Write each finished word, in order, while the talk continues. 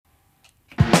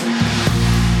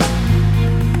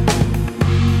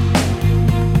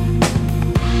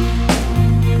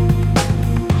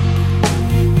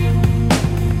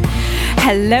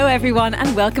Hello everyone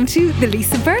and welcome to the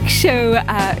Lisa Burke Show.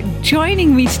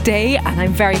 Joining me today, and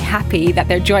I'm very happy that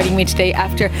they're joining me today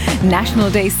after National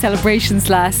Day celebrations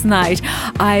last night.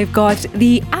 I've got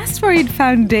the Asteroid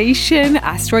Foundation,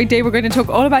 Asteroid Day. We're going to talk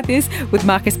all about this with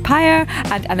Marcus Pyer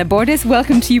and Anna Bordes.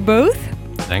 Welcome to you both.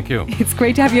 Thank you. It's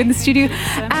great to have you in the studio.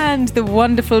 And the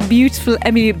wonderful, beautiful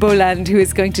Emily Boland, who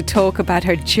is going to talk about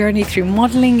her journey through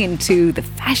modelling into the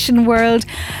fashion world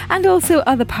and also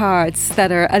other parts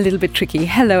that are a little bit tricky.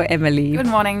 Hello, Emily. Good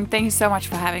morning. Thank you so much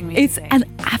for having me It's today. an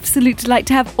absolute delight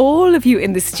to have all of you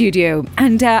in the studio.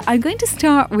 And I'm going to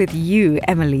start with you,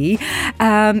 Emily,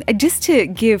 just to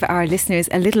give our listeners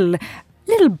a little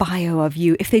bio of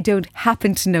you if they don't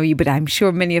happen to know you, but I'm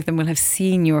sure many of them will have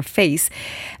seen your face.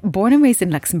 Born and raised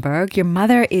in Luxembourg, your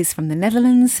mother is from the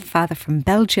Netherlands, father from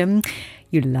Belgium.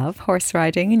 You love horse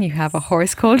riding and you have a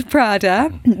horse called Prada,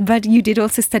 but you did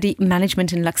also study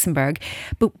management in Luxembourg.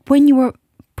 But when you were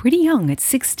pretty young, at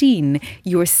 16,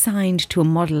 you were signed to a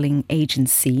modelling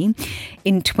agency.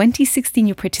 In 2016,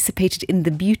 you participated in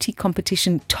the beauty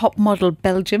competition Top Model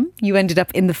Belgium. You ended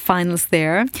up in the finals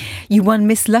there. You won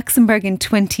Miss Luxembourg in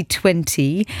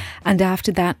 2020. And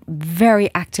after that, very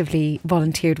actively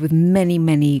volunteered with many,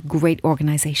 many great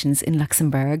organisations in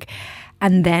Luxembourg.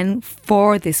 And then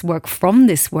from this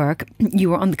work, you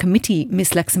were on the committee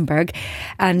Miss Luxembourg.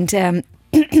 And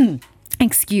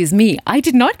excuse me, I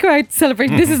did not go out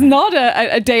celebrating. This is not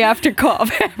a day after COP,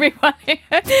 everyone.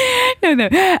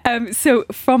 No. So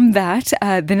from that,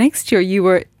 the next year you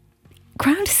were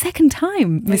crowned a second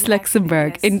time Miss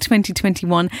Luxembourg. Yes. In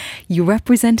 2021. You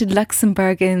represented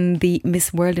Luxembourg in the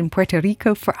Miss World in Puerto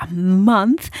Rico for a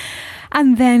month.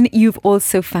 And then you've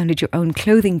also founded your own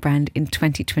clothing brand in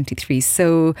 2023.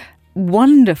 So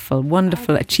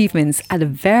wonderful achievements at a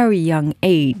very young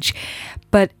age.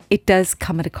 But it does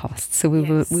come at a cost. So we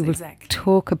will exactly.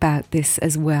 talk about this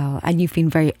as well. And you've been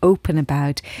very open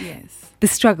about the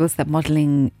struggles that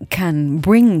modelling can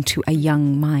bring to a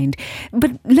young mind.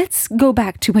 But let's go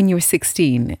back to when you were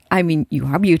 16. I mean, you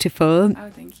are beautiful. Oh,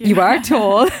 thank you. You are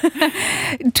tall.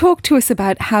 Talk to us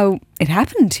about how it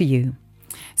happened to you.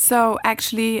 So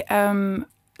actually,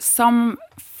 some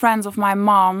friends of my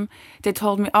mom, they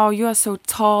told me, oh, you are so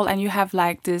tall and you have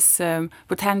like this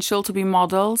potential to be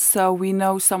model. So we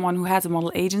know someone who has a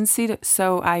model agency.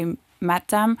 So I met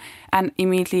them and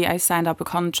immediately I signed up a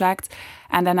contract.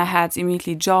 And then I had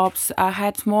immediately jobs. I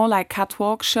had more like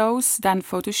catwalk shows than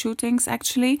photo shootings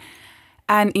actually.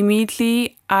 And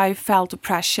immediately I felt the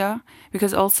pressure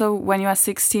because also when you are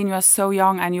 16, you are so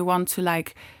young and you want to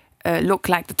like look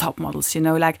like the top models, you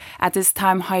know, like at this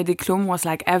time Heidi Klum was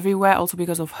like everywhere also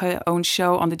because of her own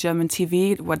show on the German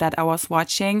TV that I was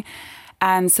watching.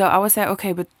 And so I was like,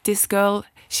 okay, but this girl,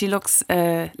 she looks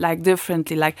like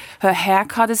differently, like her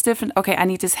haircut is different. Okay, I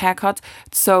need this haircut,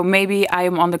 so maybe I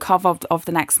am on the cover of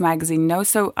the next magazine. No,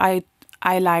 so I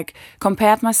like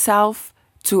compared myself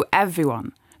to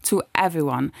everyone.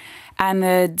 And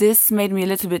this made me a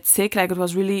little bit sick. Like it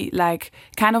was really like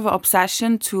kind of an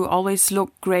obsession to always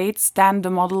look great than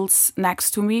the models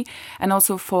next to me. And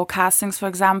also for castings, for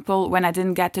example, when I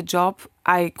didn't get the job,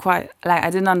 I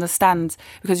didn't understand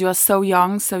because you are so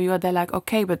young. So you are there like,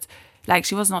 okay, but like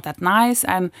she was not that nice.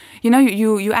 And you know,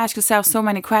 you ask yourself so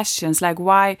many questions, like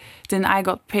why didn't I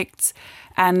got picked?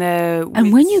 And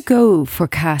when you go for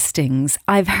castings,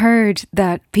 I've heard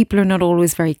that people are not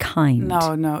always very kind.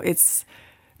 No, it's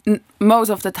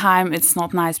most of the time it's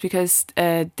not nice because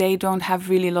they don't have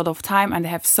really a lot of time and they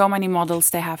have so many models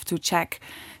they have to check.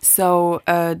 So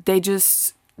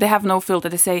they have no filter.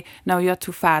 They say, no, you're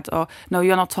too fat, or no,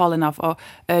 you're not tall enough, or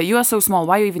you are so small.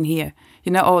 Why are you even here?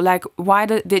 You know, or like, why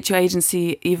did your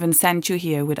agency even send you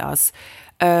here with us?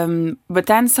 But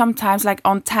then sometimes, like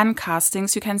on 10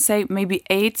 castings, you can say maybe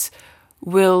 8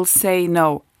 will say,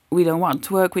 no, we don't want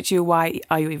to work with you. Why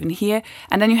are you even here?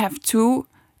 And then you have 2,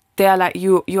 they are like,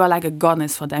 you are like a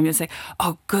goddess for them. You say,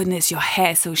 oh goodness, your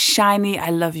hair is so shiny. I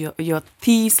love your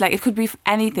teeth. Like it could be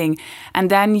anything.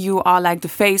 And then you are like the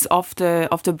face of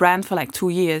the brand for like 2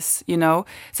 years, you know?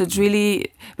 So it's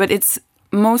really, but it's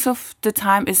most of the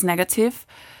time is negative.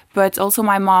 But also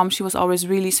my mom, she was always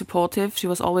really supportive. She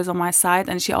was always on my side.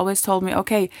 And she always told me,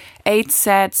 okay, 8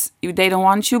 said they don't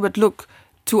want you. But look,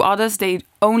 2 others, they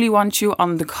only want you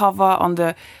on the cover, on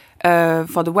the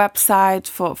for the website,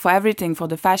 for everything, for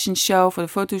the fashion show, for the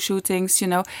photo shootings, you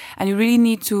know. And you really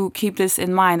need to keep this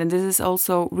in mind. And this is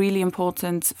also really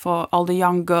important for all the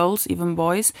young girls, even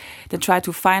boys, that try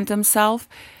to find themselves.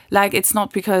 Like, it's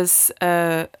not because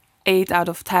 8 out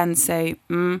of 10 say,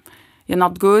 you're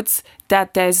not good,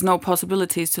 that there's no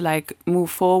possibilities to like move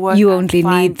forward. You only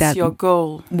need that your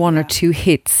goal. 1 or 2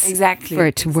 hits exactly for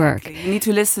it to work. You need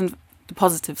to listen the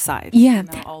positive side. Yeah.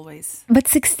 Always. But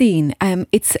 16,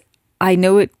 I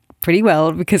know it pretty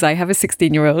well because I have a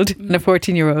 16-year-old and a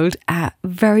 14-year-old at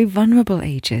very vulnerable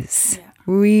ages. Yeah.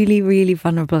 Really, really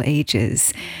vulnerable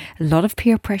ages. A lot of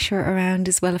peer pressure around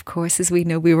as well, of course, as we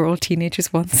know, we were all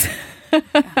teenagers once.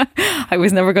 I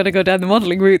was never going to go down the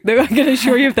modelling route, though, I can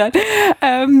assure you of that.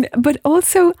 But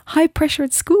also high pressure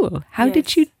at school. How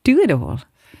did you do it all?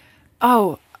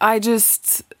 Oh, I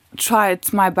just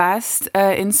tried my best.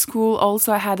 In school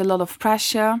also I had a lot of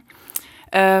pressure.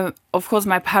 Of course,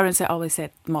 my parents always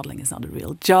said modeling is not a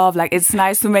real job. Like, it's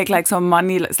nice to make like some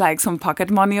money, it's like some pocket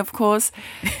money, of course.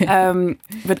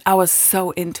 But I was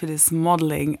so into this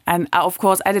modeling, and of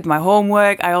course, I did my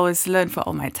homework. I always learned for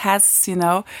all my tests,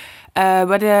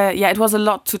 But it was a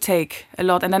lot to take, a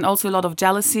lot. And then also a lot of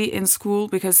jealousy in school,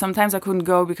 because sometimes I couldn't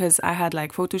go because I had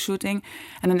like photo shooting.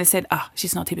 And then they said,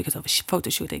 she's not here because of photo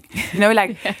shooting.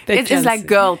 It's like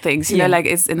girl things, like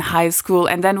it's in high school.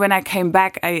 And then when I came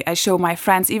back, I show my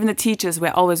friends, even the teachers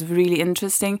were always really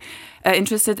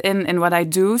interested in what I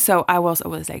do. So I was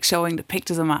always like showing the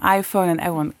pictures on my iPhone, and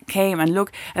everyone came and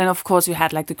looked. And then of course you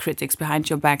had like the critics behind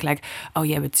your back, like, oh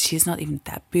yeah, but she's not even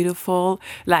that beautiful.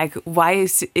 Like, why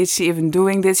is she even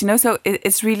doing this? So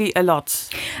it's really a lot.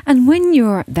 And when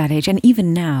you're that age, and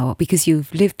even now, because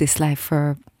you've lived this life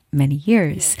for many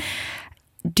years,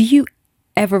 do you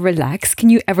ever relax? Can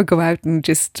you ever go out and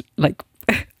just like,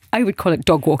 I would call it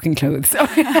dog walking clothes.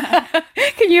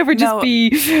 Can you ever just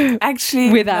be actually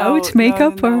without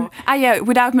makeup? No.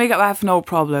 Without makeup I have no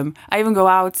problem. I even go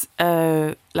out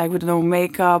like with no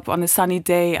makeup on a sunny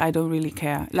day. I don't really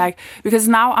care. Like, because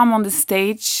now I'm on the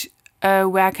stage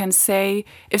where I can say,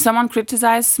 if someone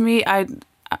criticizes me,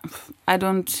 I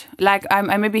don't like.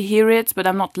 I maybe hear it, but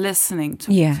I'm not listening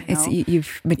to it. It's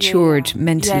you've matured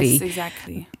mentally. Yes,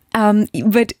 exactly.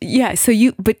 But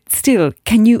still,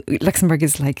 can you, Luxembourg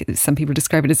is like, some people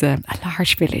describe it as a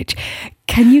large village.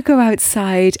 Can you go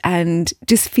outside and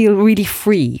just feel really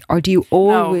free? Or do you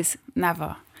always?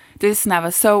 No,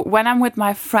 never. So when I'm with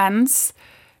my friends,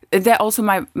 they're also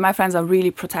my friends are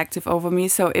really protective over me.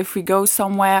 So if we go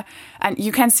somewhere, and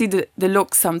you can see the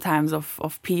look sometimes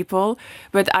of people,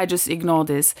 but I just ignore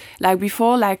this. Like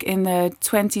before, like in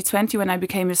 2020 when I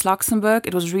became Miss Luxembourg,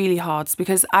 it was really hard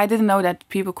because I didn't know that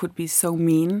people could be so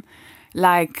mean,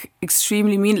 like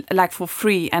extremely mean, like for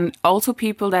free, and also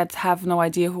people that have no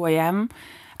idea who I am.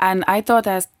 And I thought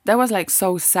that was like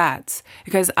so sad,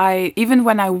 because even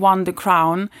when I won the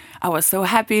crown, I was so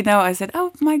happy. I said,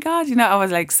 oh my God, I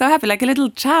was like so happy, like a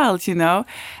little child,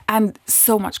 and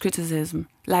so much criticism,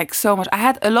 like so much. I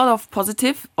had a lot of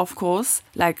positive, of course,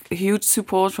 like huge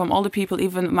support from all the people,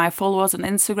 even my followers on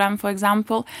Instagram, for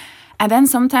example. And then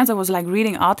sometimes I was like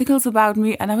reading articles about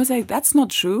me, and I was like, that's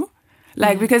not true.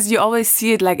 Like, because you always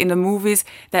see it like in the movies,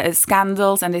 there is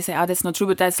scandals and they say, that's not true,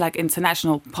 but that's like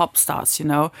international pop stars,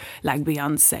 like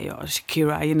Beyonce or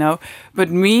Shakira, But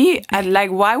me, and like,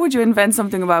 why would you invent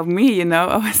something about me,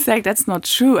 I was like, that's not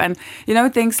true. And,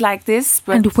 things like this.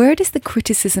 But and where does the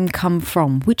criticism come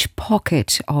from? Which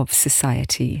pocket of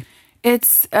society?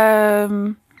 It's...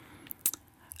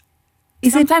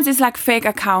 Sometimes it's like fake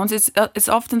accounts. It's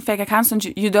often fake accounts, and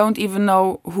you don't even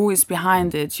know who is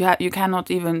behind it. You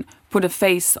cannot even put a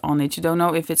face on it. You don't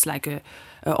know if it's like a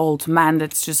old man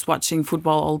that's just watching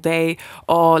football all day,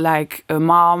 or like a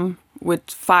mom with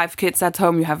 5 kids at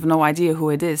home. You have no idea who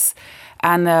it is.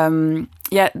 And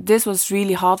this was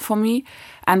really hard for me.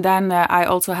 And then I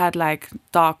also had like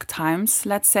dark times,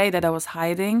 let's say, that I was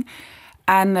hiding.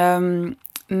 And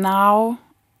now,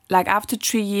 like after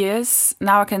 3 years,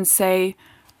 now I can say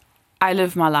I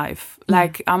live my life.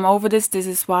 Like, I'm over this. This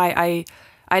is why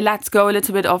I let go a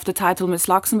little bit of the title Miss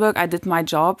Luxembourg. I did my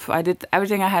job. I did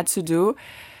everything I had to do.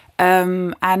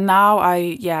 And now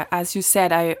as you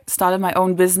said, I started my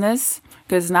own business,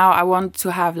 because now I want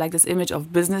to have like this image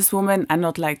of businesswoman and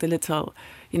not like the little,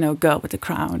 girl with the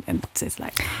crown and it's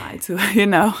like hi to,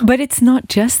 But it's not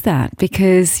just that,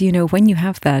 because, when you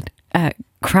have that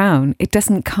crown, it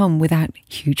doesn't come without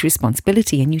huge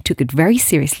responsibility, and you took it very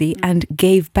seriously and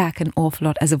gave back an awful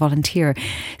lot as a volunteer.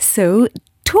 So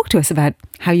talk to us about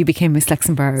how you became Miss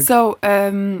Luxembourg. So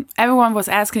everyone was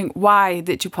asking, why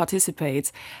did you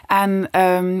participate? And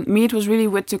me, it was really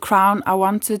with the crown. I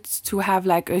wanted to have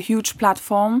like a huge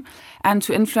platform and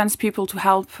to influence people, to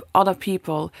help other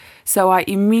people. So I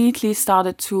immediately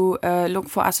started to look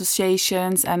for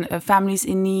associations and families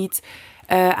in need.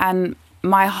 And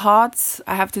my heart,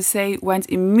 I have to say, went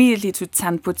immediately to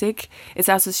Tent Boutique. It's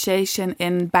an association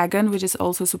in Bergen, which is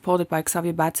also supported by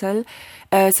Xavier Battel.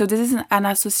 So this is an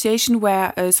association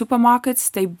where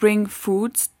supermarkets, they bring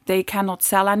food they cannot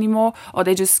sell anymore, or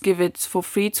they just give it for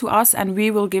free to us, and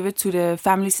we will give it to the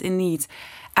families in need.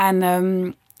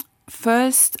 And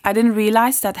first, I didn't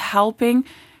realize that helping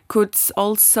could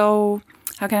also,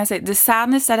 how can I say, the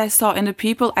sadness that I saw in the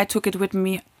people, I took it with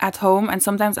me at home, and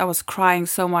sometimes I was crying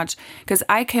so much because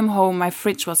I came home, my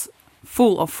fridge was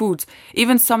full of food,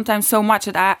 even sometimes so much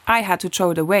that I had to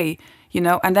throw it away,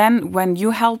 And then when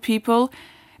you help people,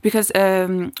 because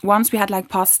once we had like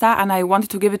pasta and I wanted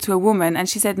to give it to a woman, and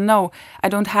she said, no, I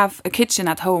don't have a kitchen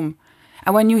at home.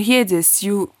 And when you hear this,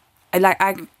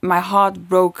 my heart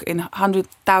broke in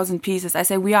 100,000 pieces. I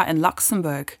say, we are in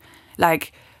Luxembourg,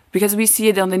 because we see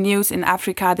it on the news in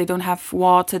Africa, they don't have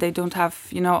water, they don't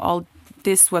have, all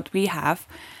this what we have.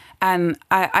 And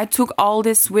I took all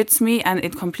this with me, and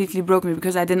it completely broke me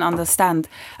because I didn't understand.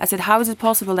 I said, how is it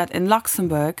possible that in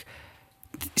Luxembourg,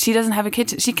 she doesn't have a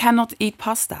kitchen? She cannot eat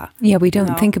pasta. Yeah, we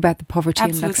don't think about the poverty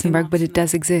Absolutely in Luxembourg, not, but it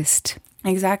does exist.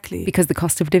 Exactly. Because the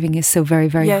cost of living is so very,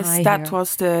 very high. Yes, that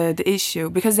was the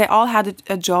issue. Because they all had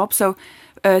a job. So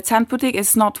Tandputik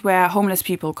is not where homeless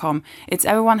people come. It's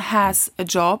everyone has a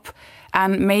job,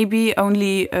 and maybe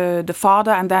only the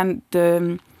father, and then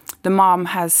the mom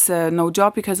has no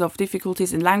job because of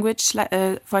difficulties in language,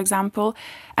 for example.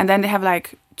 And then they have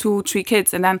 2-3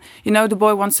 kids. And then, the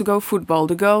boy wants to go football.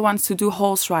 The girl wants to do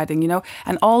horse riding,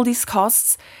 and all these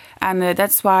costs. And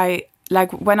that's why,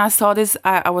 when I saw this,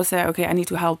 I was there, okay, I need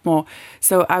to help more.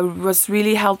 So I was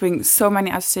really helping so many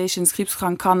associations,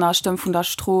 Krebskrank Kanna, Stem von der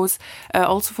Stroos.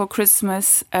 Also for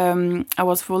Christmas, I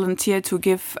was volunteered to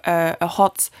give a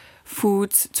hot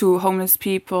food to homeless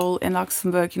people in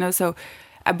Luxembourg, So,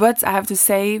 but I have to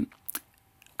say,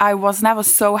 I was never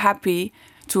so happy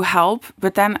to help.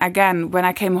 But then again, when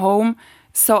I came home,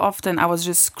 so often I was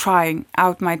just crying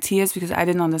out my tears because I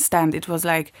didn't understand. It was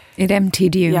like... It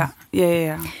emptied you.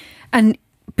 Yeah.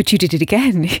 But you did it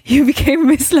again. You became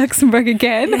Miss Luxembourg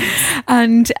again. Yes.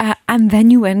 And then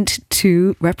you went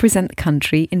to represent the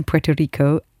country in Puerto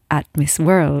Rico at Miss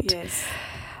World. Yes.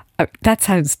 That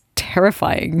sounds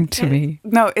terrifying to me.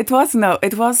 No, it was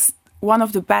one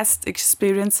of the best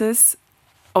experiences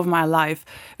of my life,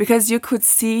 because you could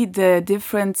see the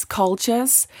different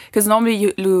cultures, because normally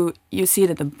you see it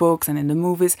in the books and in the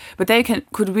movies, but they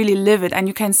could really live it, and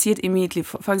you can see it immediately.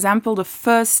 For example, the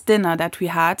first dinner that we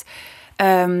had,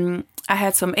 I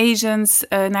had some Asians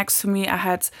next to me, I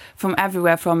had from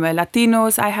everywhere, from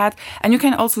Latinos and you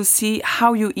can also see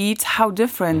how you eat, how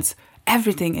different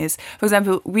everything is. For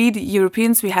example, we the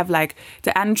Europeans, we have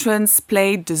the entrance,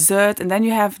 plate, dessert, and then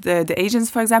you have the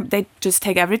Asians, for example, they just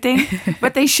take everything,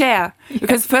 but they share.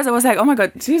 Because first I was like, oh my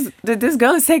God, geez, this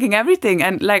girl is taking everything.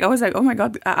 And I was like, oh my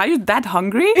God, are you that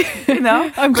hungry?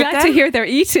 I'm glad to hear they're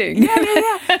eating.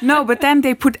 Yeah. No, but then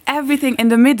they put everything in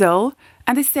the middle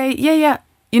and they say, yeah.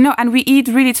 And we eat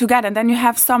really together. And then you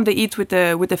have some, they eat with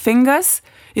the fingers,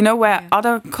 where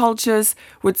other cultures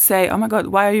would say, oh my God,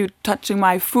 why are you touching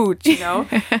my food,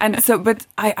 And so, but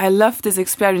I love this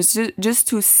experience just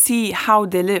to see how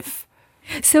they live.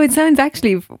 So it sounds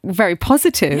actually very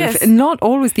positive. Yes. Not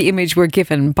always the image we're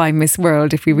given by Miss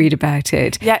World if we read about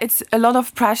it. Yeah, it's a lot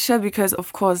of pressure because,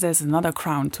 of course, there's another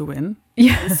crown to win.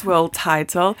 Yeah. This world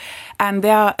title. And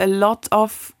there are a lot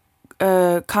of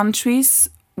countries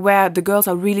where the girls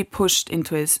are really pushed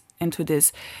into this.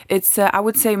 It's, I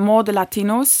would say, more the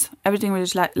Latinos, everything which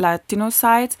is Latino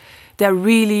side. They're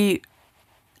really,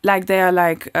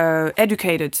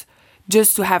 educated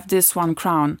just to have this one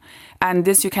crown. And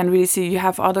this you can really see. You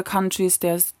have other countries,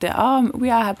 we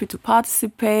are happy to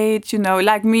participate,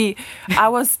 like me. I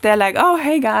was there oh,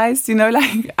 hey guys,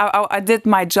 I did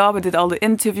my job, I did all the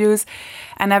interviews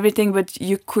and everything, but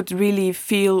you could really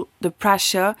feel the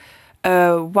pressure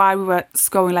while we were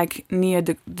going near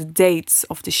the dates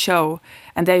of the show,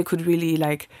 and there you could really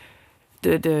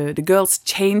the girls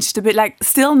changed a bit,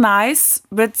 still nice,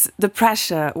 but the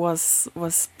pressure was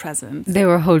present. They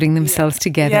were holding themselves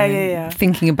together, yeah.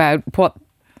 Thinking about what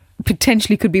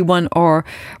potentially could be won, or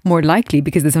more likely,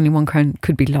 because there's only one crown,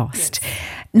 could be lost. Yes.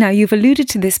 Now, you've alluded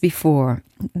to this before,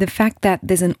 the fact that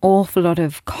there's an awful lot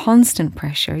of constant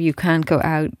pressure. You can't go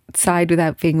outside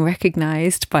without being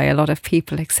recognised by a lot of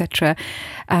people, etc.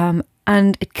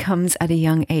 And it comes at a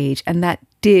young age. And that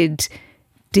did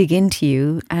dig into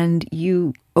you, and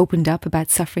you opened up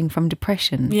about suffering from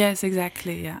depression. Yes,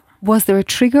 exactly, yeah. Was there a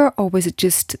trigger, or was it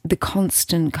just the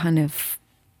constant kind of...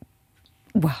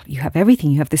 Well, you have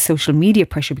everything. You have the social media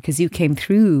pressure, because you came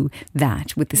through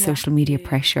that with the social media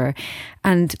pressure,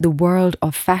 and the world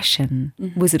of fashion.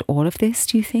 Mm-hmm. Was it all of this,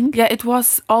 do you think? Yeah, it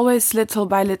was always little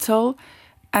by little.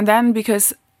 And then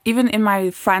because even in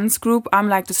my friends group, I'm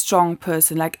like the strong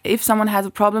person. Like if someone has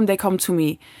a problem, they come to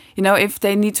me. You know, if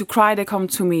they need to cry, they come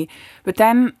to me. But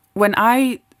then when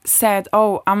I said,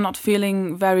 oh, I'm not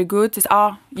feeling very good, it's,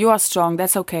 oh, you are strong,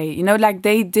 that's okay. You know, like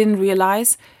they didn't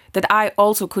realize that I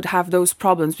also could have those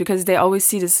problems, because they always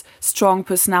see this strong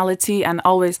personality and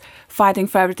always fighting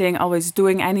for everything, always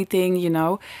doing anything, you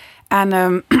know. And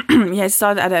yeah, it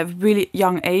started at a really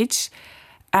young age.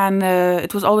 And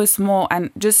it was always more and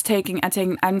just taking.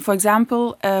 And for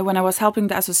example, when I was helping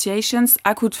the associations,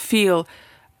 I could feel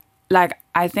like,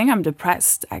 I think I'm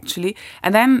depressed actually.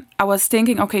 And then I was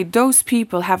thinking, okay, those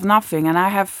people have nothing, and I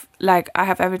have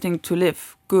everything to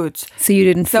live good. So you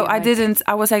didn't. So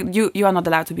I was like, you are not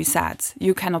allowed to be sad.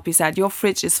 You cannot be sad. Your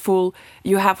fridge is full.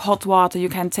 You have hot water. You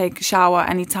can take a shower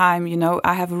anytime. You know,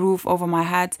 I have a roof over my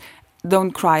head.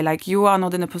 Don't cry. Like, you are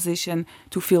not in a position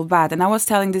to feel bad. And I was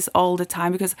telling this all the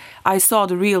time because I saw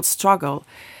the real struggle.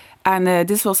 And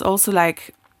this was also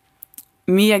like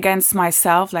me against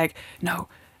myself. Like, no,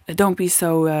 don't be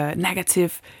so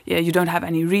negative. Yeah, you don't have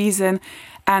any reason.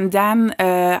 And then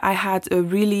I had a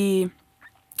really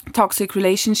toxic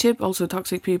relationship, also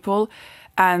toxic people.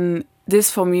 And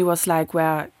this for me was like where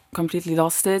I completely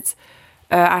lost it.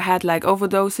 I had like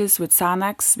overdoses with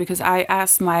Xanax because I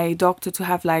asked my doctor to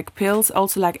have like pills.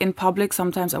 Also like in public,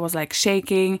 sometimes I was like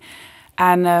shaking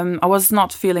and I was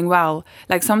not feeling well.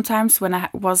 Like sometimes when I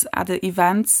was at the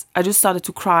events, I just started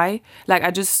to cry. Like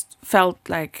I just felt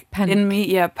like panic. In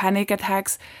me, panic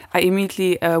attacks. I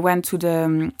immediately went to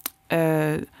the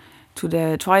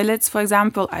toilets, for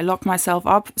example. I locked myself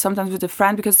up, sometimes with a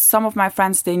friend, because some of my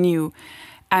friends, they knew.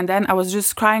 And then I was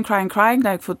just crying,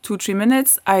 like for 2-3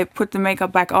 minutes. I put the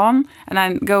makeup back on and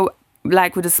then go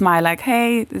like with a smile, like,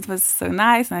 hey, it was so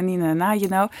nice, you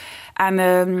know. And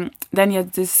then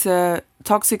this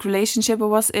toxic relationship I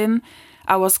was in,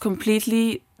 I was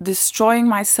completely destroying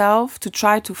myself to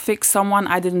try to fix someone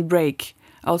I didn't break.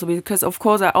 Also because, of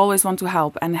course, I always want to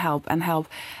help.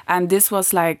 And this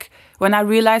was like, when I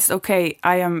realized, okay,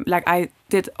 I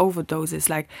did overdoses.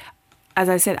 Like, as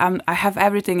I said, I have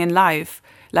everything in life.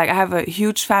 Like, I have a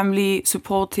huge family,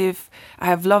 supportive. I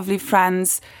have lovely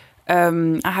friends.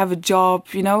 I have a job,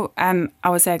 you know. And I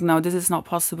was like, no, this is not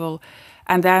possible.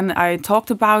 And then I talked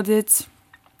about it,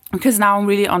 because now I'm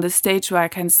really on the stage where I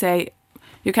can say,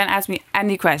 you can ask me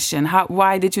any question.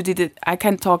 Why did you did it? I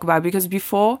can talk about it, because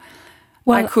before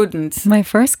I couldn't. My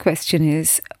first question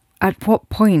is, at what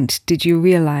point did you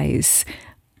realize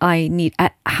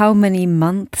at how many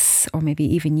months or maybe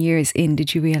even years in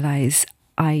did you realize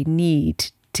I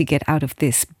need to get out of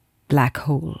this black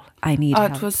hole? I need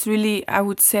help. It was really, I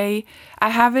would say, I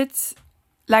have it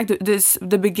like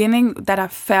the beginning that I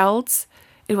felt,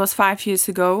 it was 5 years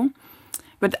ago,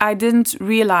 but I didn't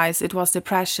realize it was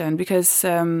depression, because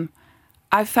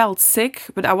I felt sick,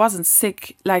 but I wasn't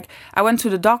sick. Like, I went to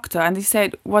the doctor and he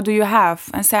said, what do you have?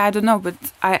 And I said, I don't know, but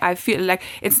I feel like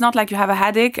it's not like you have a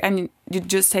headache and you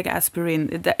just take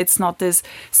aspirin. It's not this.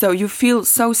 So you feel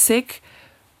so sick,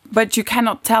 but you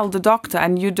cannot tell the doctor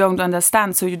and you don't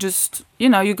understand. So you just,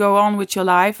 you go on with your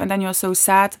life, and then you're so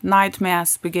sad.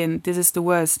 Nightmares begin. This is the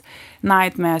worst.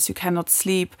 Nightmares. You cannot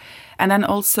sleep. And then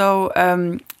also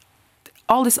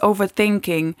all this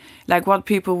overthinking, like what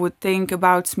people would think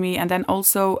about me. And then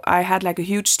also I had like a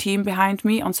huge team behind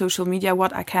me on social media,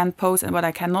 what I can post and what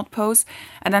I cannot post.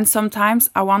 And then sometimes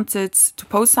I wanted to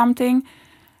post something,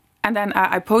 and then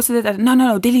I posted it, and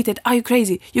no, delete it. Are you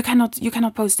crazy? You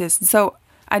cannot post this. So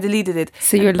I deleted it.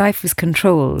 So your life was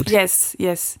controlled. Yes.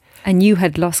 And you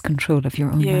had lost control of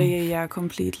your own life. Yeah,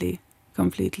 completely.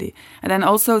 And then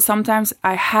also sometimes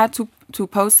I had to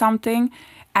post something,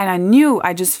 and I knew,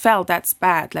 I just felt that's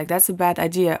bad. Like, that's a bad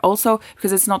idea. Also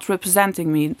because it's not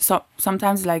representing me. So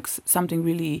sometimes like something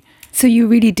really. So you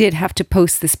really did have to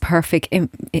post this perfect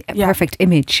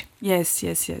image.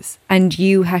 Yes. And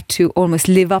you had to almost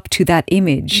live up to that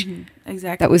image. Mm-hmm.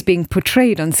 Exactly. That was being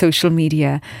portrayed on social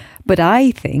media. But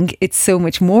I think it's so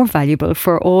much more valuable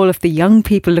for all of the young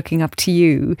people looking up to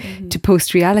you to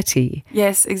post reality.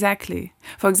 Yes, exactly.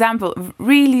 For example,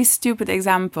 really stupid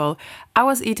example. I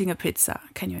was eating a pizza.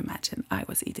 Can you imagine? I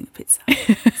was eating a pizza.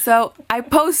 So I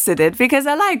posted it because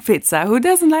I like pizza. Who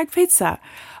doesn't like pizza?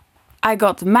 I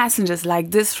got messages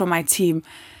like this from my team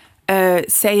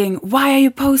saying, why are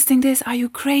you posting this? Are you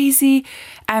crazy?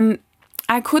 And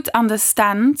I could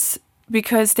understand,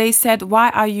 because they said, why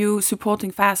are you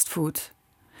supporting fast food?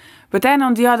 But then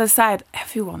on the other side,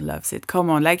 everyone loves it. Come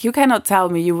on, like, you cannot tell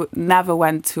me you never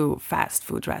went to fast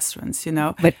food restaurants,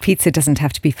 But pizza doesn't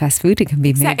have to be fast food. It can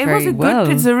be made very well.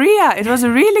 It was a good pizzeria. It was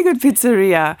a really good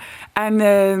pizzeria.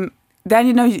 And then,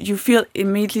 you know, you feel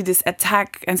immediately this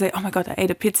attack and say, oh my God, I ate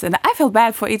a pizza. And I feel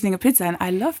bad for eating a pizza, and I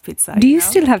love pizza. Do you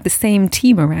still have the same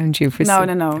team around you? For No.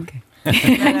 Okay. No.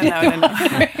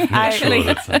 Sure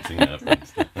that something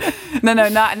happens. No.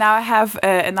 Now I have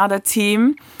another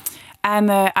team,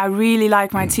 and I really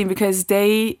like my team because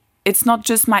it's not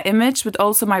just my image, but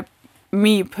also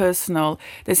me personal.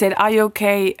 They said, are you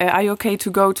okay? Are you okay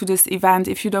to go to this event?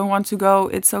 If you don't want to go,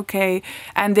 it's okay.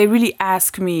 And they really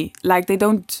ask me, like, they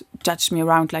don't judge me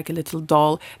around like a little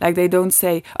doll. Like, they don't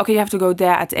say, okay, you have to go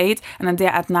there at 8 and then there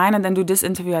at 9 and then do this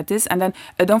interview at this. And then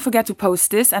don't forget to post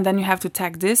this. And then you have to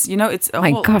tag this. You know, it's a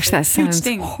My whole gosh, that huge sounds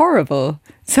thing. horrible.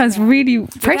 Sounds really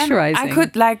pressurizing. I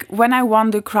could, like, when I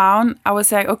won the crown, I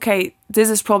was like, okay, this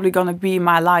is probably going to be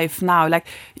my life now. Like,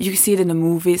 you see it in the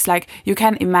movies, like, you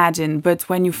can imagine, but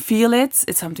when you feel it,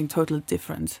 it's something totally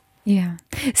different. Yeah.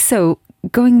 So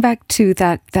going back to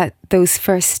those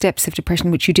first steps of depression,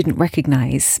 which you didn't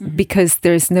recognize because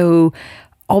there's no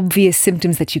obvious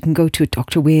symptoms that you can go to a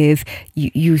doctor with.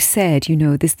 You said, you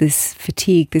know, there's this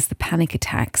fatigue, there's the panic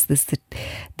attacks, there's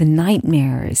the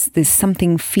nightmares, there's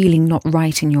something feeling not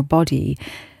right in your body.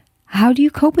 How do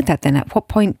you cope with that then? At what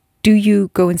point do you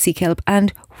go and seek help,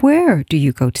 and where do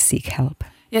you go to seek help?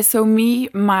 Yeah, so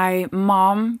my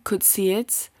mom could see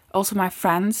it, also my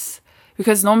friends,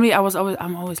 because normally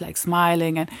I'm always like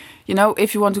smiling, and, you know,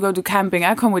 if you want to go to camping,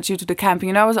 I come with you to the camping,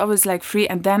 you know, I was always like free.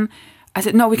 And then I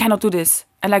said, no, we cannot do this.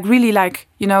 And like really like,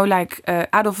 you know, like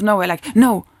out of nowhere, like,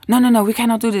 no, we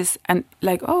cannot do this. And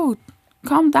like, oh,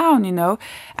 calm down, you know.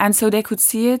 And so they could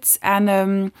see it.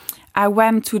 And I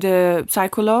went to the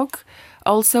psychologue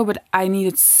also, but I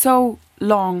needed so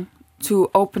long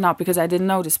to open up because I didn't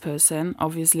know this person,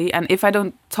 obviously. And if I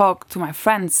don't talk to my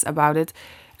friends about it,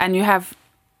 and you have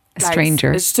a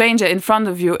stranger in front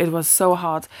of you, it was so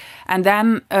hard. And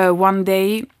then one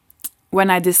day, when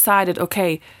I decided,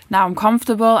 okay, now I'm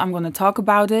comfortable, I'm going to talk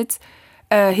about it,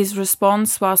 his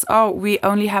response was, oh, we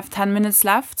only have 10 minutes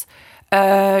left.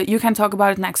 You can talk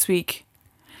about it next week.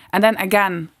 And then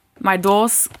again, my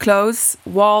doors close,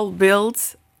 wall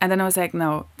built. And then I was like,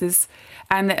 no, this.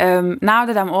 And now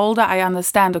that I'm older, I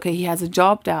understand, okay, he has a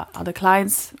job, there are other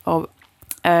clients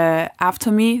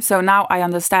after me. So now I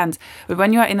understand. But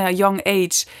when you're in a young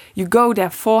age, you go there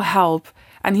for help.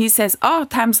 And he says, oh,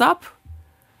 time's up.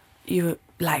 You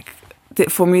like,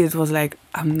 for me it was like,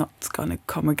 I'm not gonna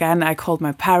come again. I called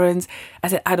my parents. I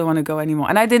said, I don't want to go anymore,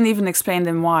 and I didn't even explain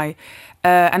them why.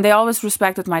 And they always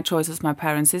respected my choices, my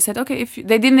parents. They said, okay, if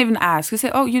they didn't even ask. They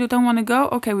said, oh, you don't want to go,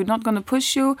 okay, we're not gonna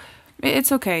push you,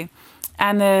 it's okay.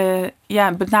 And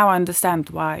yeah, but now I understand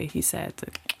why he said.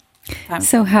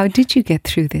 So how did you get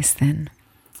through this then?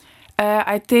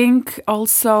 I think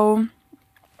also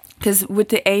because with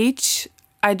the age,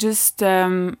 I just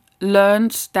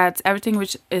learned that everything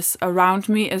which is around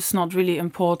me is not really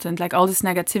important, like all this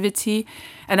negativity.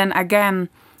 And then again,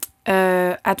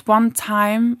 at one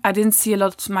time, I didn't see a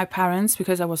lot of my parents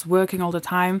because I was working all the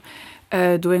time,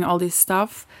 doing all this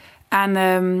stuff.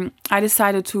 And I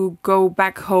decided to go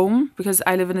back home because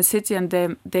I live in a city and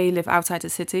they live outside the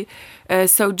city.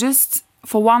 So just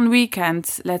for one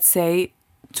weekend, let's say,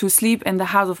 to sleep in the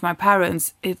house of my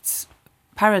parents, it's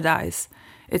paradise.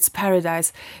 It's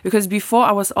paradise. Because before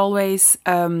I was always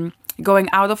going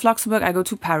out of Luxembourg, I go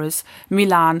to Paris,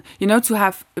 Milan, you know, to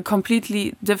have a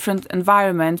completely different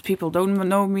environment. People don't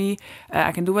know me.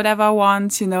 I can do whatever I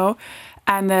want, you know.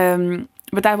 And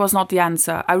but that was not the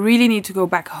answer. I really need to go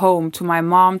back home to my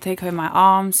mom, take her in my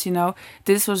arms, you know.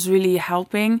 This was really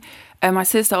helping. My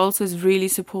sister also is really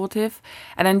supportive.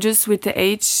 And then just with the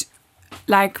age,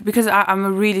 like, because I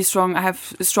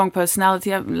have a strong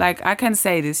personality, I can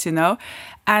say this, you know.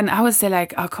 And I was there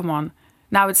like, oh, come on.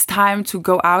 Now it's time to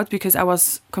go out because I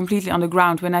was completely on the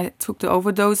ground. When I took the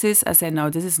overdoses, I said, no,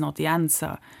 this is not the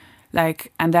answer.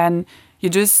 Like, and then you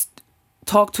just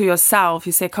talk to yourself.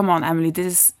 You say, come on, Emily,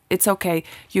 it's okay.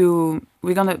 We're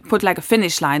going to put like a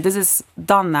finish line. This is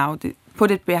done now.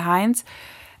 Put it behind.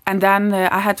 And then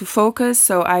I had to focus.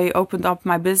 So I opened up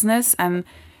my business, and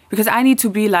because I need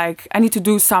to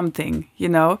do something, you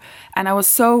know. And I was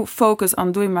so focused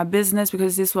on doing my business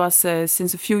because this was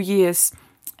since a few years,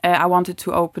 I wanted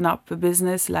to open up a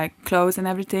business like clothes and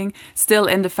everything, still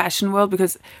in the fashion world,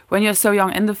 because when you're so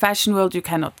young in the fashion world, you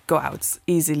cannot go out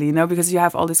easily, you know, because you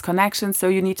have all these connections. So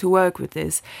you need to work with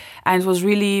this. And it was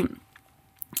really,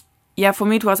 for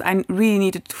me, I really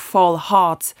needed to fall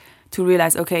hard to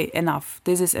realize, okay, enough.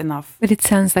 This is enough. But it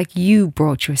sounds like you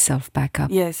brought yourself back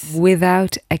up. Yes.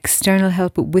 Without external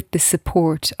help, but with the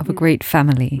support of a great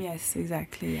family. Yes,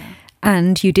 exactly, yeah.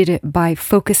 And you did it by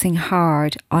focusing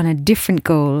hard on a different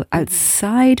goal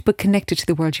outside but connected to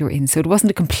the world you're in. So it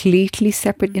wasn't a completely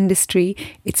separate industry.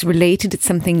 It's related. It's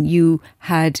something you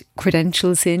had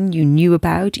credentials in, you knew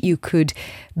about, you could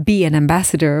be an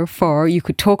ambassador for, you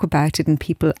could talk about it, and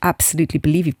people absolutely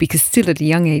believe you, because still at a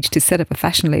young age to set up a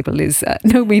fashion label is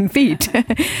no mean feat.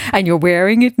 And you're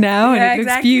wearing it now, and it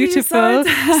looks beautiful.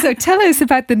 So tell us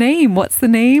about the name. What's the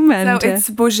name? And so it's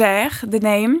Beaugère, the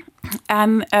name.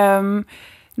 And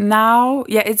now,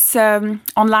 it's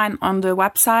online on the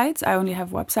website. I only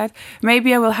have a website.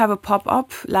 Maybe I will have a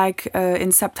pop-up like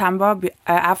in September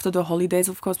after the holidays,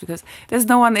 of course, because there's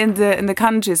no one in the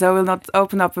country, so I will not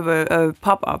open up a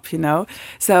pop-up, you know.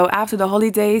 So after the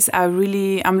holidays,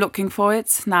 I'm looking for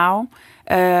it now.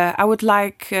 I would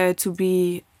like to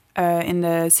be in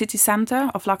the city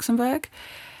center of Luxembourg,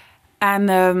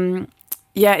 and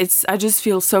I just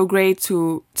feel so great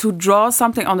to draw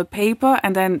something on the paper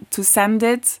and then to send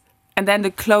it, and then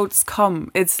the clothes come.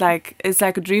 It's like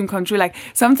a dream come true. Like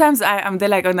sometimes I'm there,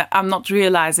 like I'm not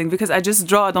realizing, because I just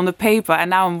draw it on the paper and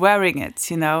now I'm wearing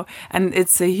it, you know. And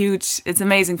it's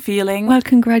amazing feeling. Well,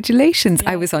 congratulations!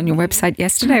 I was on your website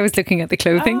yesterday. I was looking at the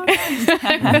clothing.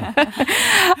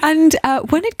 And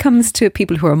when it comes to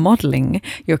people who are modelling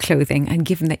your clothing, and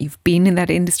given that you've been in that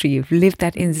industry, you've lived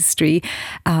that industry.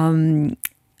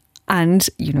 And,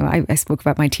 you know, I spoke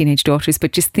about my teenage daughters,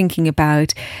 but just thinking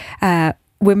about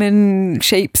women,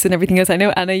 shapes and everything else. I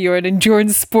know, Anna, you're an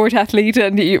endurance sport athlete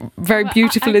and you're very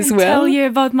beautiful as well. I can tell you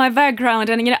about my background,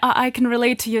 and, you know, I can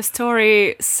relate to your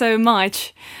story so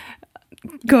much.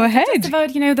 Go ahead. Just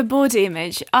about, you know, the body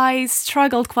image. I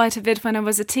struggled quite a bit when I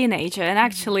was a teenager, and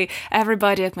actually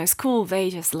everybody at my school,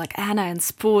 they just like, Anna in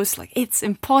sports, like it's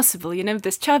impossible, you know,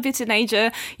 this chubby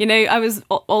teenager. You know, I was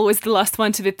always the last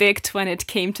one to be picked when it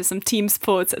came to some team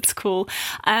sports at school.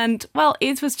 And well,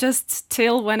 it was just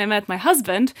till when I met my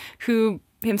husband, who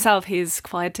himself, he's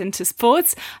quite into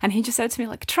sports, and he just said to me,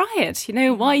 like, try it, you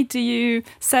know, why do you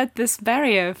set this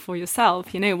barrier for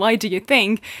yourself, you know, why do you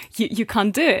think you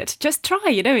can't do it? Just try,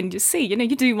 you know, and you see, you know,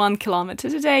 you do 1 kilometer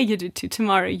today, you do 2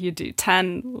 tomorrow, you do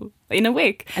 10 in a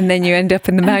week. And then you end up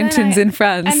in the mountains in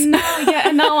France. And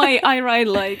now I ride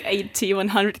like 80,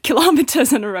 100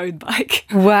 kilometers on a road bike.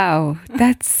 Wow,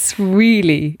 that's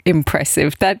really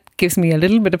impressive. That gives me a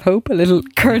little bit of hope, a little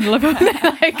kernel of hope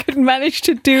that I could manage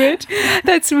to do it.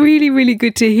 That's really, really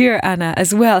good to hear, Anna,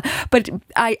 as well. But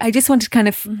I just want to kind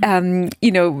of,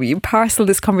 you know, parcel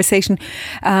this conversation.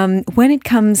 When it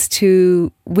comes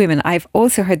to women, I've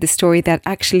also heard the story that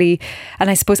actually, and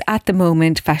I suppose at the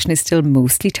moment, fashion is still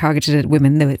mostly targeted at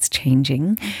women, though it's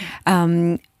changing.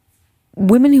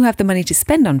 Women who have the money to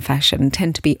spend on fashion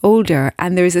tend to be older,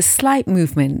 and there is a slight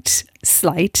movement,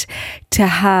 to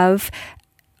have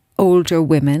older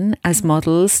women as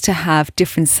models, to have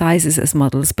different sizes as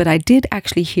models. But I did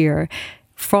actually hear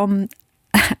from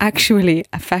actually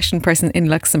a fashion person in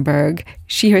Luxembourg.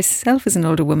 She herself is an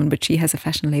older woman, but she has a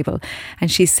fashion label.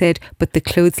 And she said, but the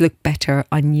clothes look better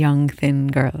on young, thin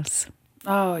girls.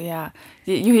 Oh, yeah.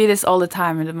 You hear this all the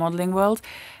time in the modeling world.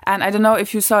 And I don't know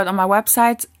if you saw it on my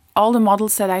website, all the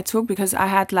models that I took, because I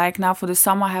had like now for the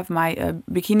summer, I have my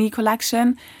bikini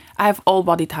collection. I have all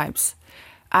body types.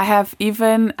 I have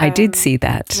even... I did see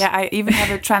that. Yeah, I even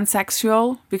have a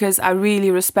transsexual, because I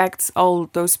really respect all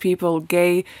those people,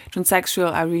 gay,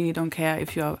 transsexual. I really don't care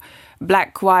if you're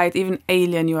black, white, even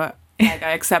alien, you're like,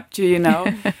 I accept you, you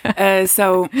know.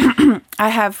 So I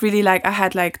have really I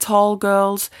had like tall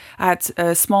girls, I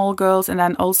had small girls, and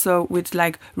then also with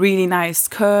like really nice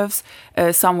curves,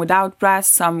 some without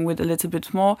breasts, some with a little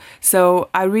bit more. So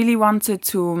I really wanted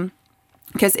to...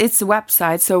 Because it's a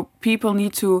website, so people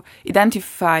need to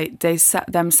identify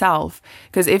themselves.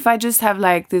 Because if I just have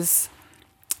like this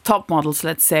top models,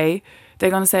 let's say, they're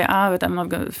gonna say, but I'm not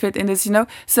gonna fit in this, you know.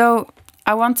 So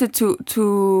I wanted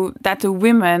to that the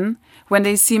women, when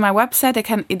they see my website, they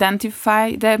can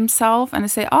identify themselves and they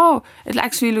say, oh, it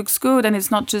actually looks good, and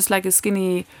it's not just like a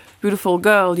skinny, beautiful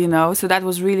girl, you know. So that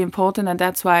was really important, and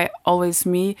that's why always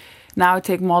me now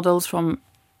take models from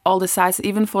all the sizes.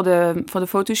 Even for the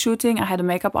photo shooting, I had a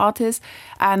makeup artist,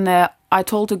 and I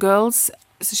told the girls,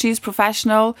 she's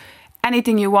professional,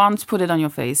 anything you want, put it on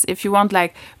your face. If you want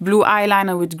like blue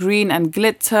eyeliner with green and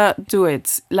glitter, do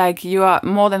it. Like, you are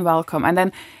more than welcome. And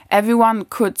then everyone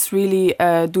could really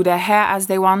do their hair as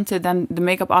they wanted, and the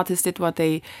makeup artist did what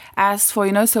they asked for,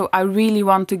 you know. So I really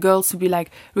want the girls to be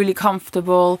like really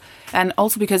comfortable, and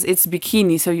also because it's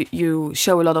bikini, so you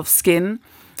show a lot of skin.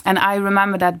 And I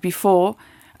remember that before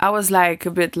I was like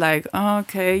a bit like, oh,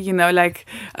 okay, like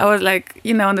I was like,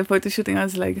 on the photo shooting, I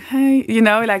was like, hey,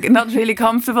 like not really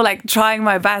comfortable, like trying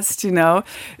my best,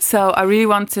 So I really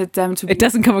wanted them to be. It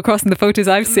doesn't come across in the photos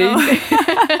I've seen.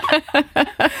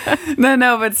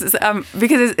 No, but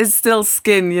because it's still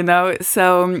skin,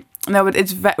 So no, but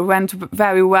it went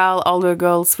very well. All the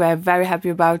girls were very happy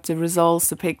about the results,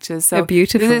 the pictures. So they're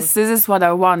beautiful. This is what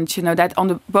I want, that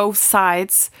on both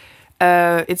sides.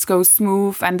 It goes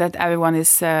smooth and that everyone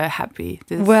is happy.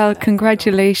 Well,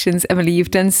 congratulations, Emily. You've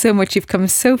done so much. You've come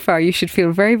so far. You should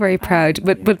feel very, very proud.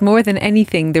 But more than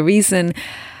anything, the reason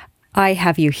I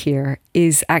have you here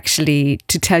is actually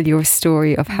to tell your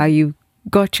story of how you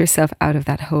got yourself out of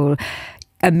that hole.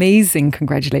 Amazing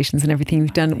congratulations on everything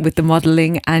you've done with the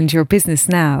modelling and your business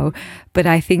now. But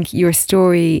I think your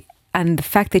story and the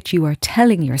fact that you are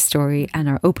telling your story and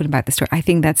are open about the story, I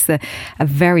think that's a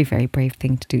very, very brave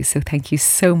thing to do. So thank you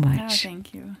so much. Oh,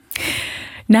 thank you.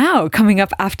 Now, coming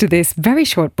up after this very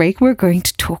short break, we're going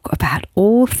to talk about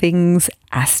all things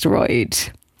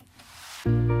Asteroid.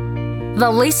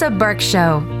 The Lisa Burke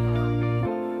Show.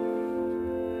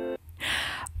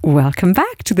 Welcome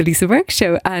back to the Lisa Burke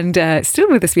Show, and still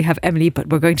with us we have Emily, but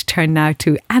we're going to turn now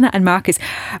to Anna and Marcus.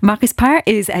 Marcus Pyre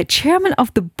is chairman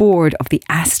of the board of the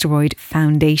Asteroid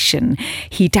Foundation.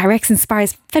 He directs,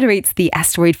 inspires, federates the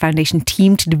Asteroid Foundation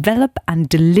team to develop and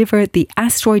deliver the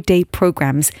Asteroid Day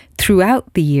programmes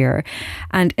throughout the year,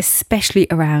 and especially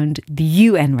around the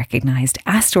UN recognised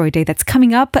Asteroid Day that's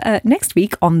coming up next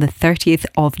week on the 30th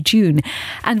of June.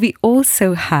 And we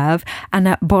also have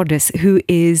Anna Bordes, who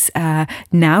is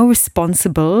now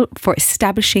responsible for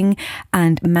establishing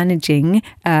and managing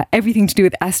everything to do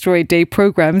with Asteroid Day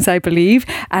programs, I believe.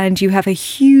 And you have a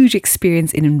huge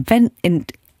experience in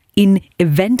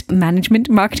event management,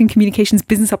 marketing, communications,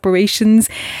 business operations.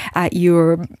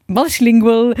 You're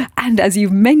multilingual, and as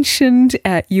you've mentioned,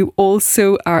 you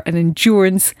also are an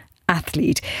endurance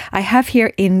athlete. I have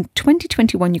here in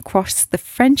 2021, you crossed the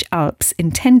French Alps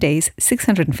in 10 days,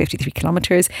 653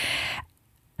 kilometres.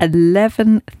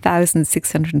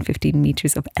 11,615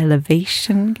 metres of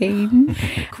elevation gain.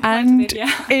 And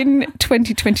in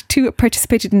 2022,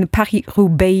 participated in the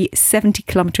Paris-Roubaix 70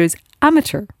 kilometres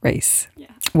amateur race. Yeah.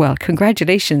 Well,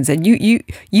 congratulations. And you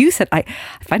said, I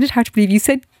find it hard to believe, you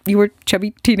said you were a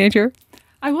chubby teenager.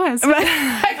 I was.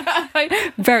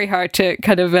 Very hard to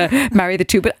kind of marry the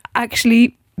two, but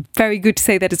actually very good to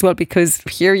say that as well, because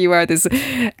here you are, this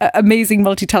amazing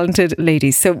multi-talented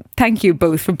ladies. So thank you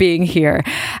both for being here.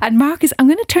 And Marcus, I'm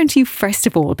going to turn to you first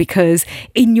of all, because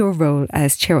in your role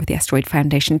as chair of the Asteroid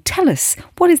Foundation, tell us,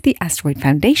 what is the Asteroid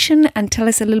Foundation, and tell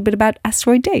us a little bit about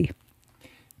Asteroid Day.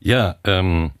 Yeah,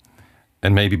 and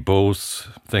maybe both.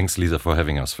 Thanks, Lisa, for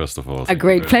having us, first of all. A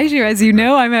great pleasure. As you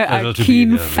know, I'm a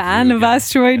keen fan of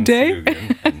Asteroid Day.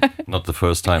 Not the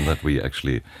first time that we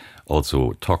actually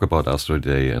also talk about Asteroid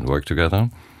Day and work together.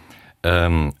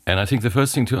 And I think the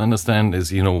first thing to understand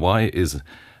is, why is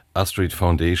Asteroid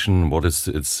Foundation, what is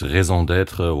its raison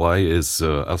d'etre, why is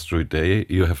Asteroid Day?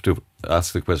 You have to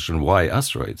ask the question, why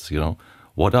asteroids,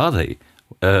 What are they?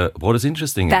 What is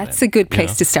interesting in them? That's a good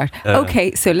place to start.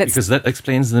 Okay, so let's... Because that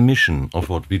explains the mission of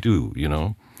what we do,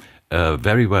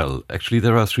 very well. Actually,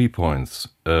 there are 3 points.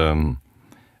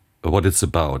 What it's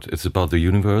about. It's about the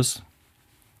universe.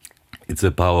 It's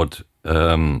about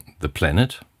the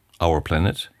planet, our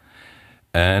planet,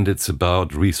 and it's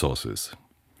about resources.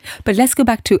 But let's go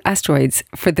back to asteroids.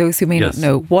 For those who may not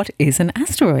know, what is an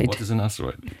asteroid? What is an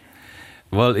asteroid?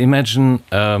 Well, imagine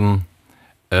a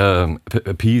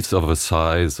piece of a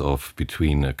size of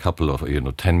between a couple of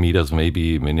 10 meters,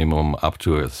 maybe minimum, up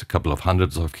to a couple of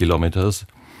hundreds of kilometers,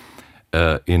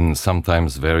 in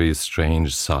sometimes very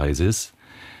strange sizes,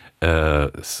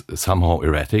 somehow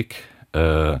erratic.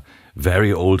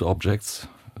 Very old objects.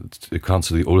 It counts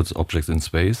to the oldest objects in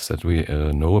space that we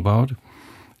know about.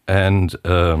 And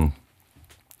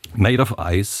made of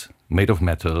ice, made of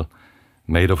metal,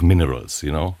 made of minerals,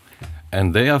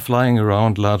 And they are flying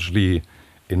around largely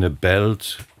in a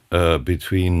belt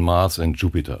between Mars and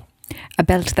Jupiter. A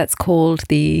belt that's called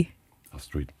the...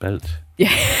 Asteroid belt.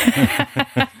 Yeah.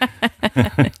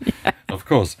 Of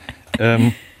course.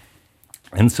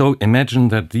 And so imagine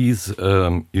that these,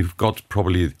 you've got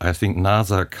probably, I think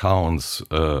NASA counts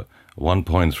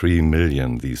 1.3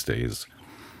 million these days.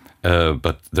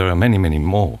 But there are many, many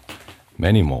more.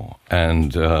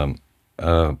 And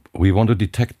we want to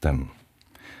detect them.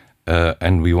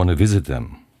 And we want to visit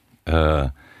them.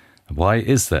 Why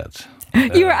is that?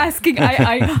 You were asking,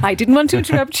 I didn't want to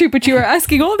interrupt you, but you were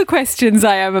asking all the questions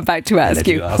I am about to ask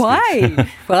you. Why?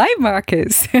 Why,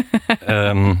 Marcus?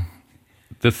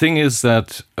 The thing is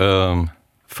that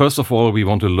first of all, we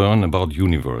want to learn about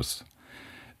universe.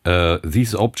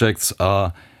 These objects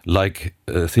are like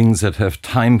things that have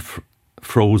time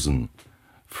frozen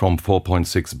from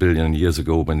 4.6 billion years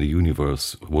ago when the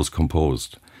universe was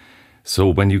composed. So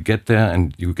when you get there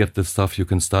and you get this stuff, you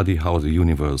can study how the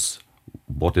universe,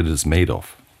 what it is made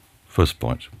of. First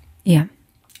point. Yeah.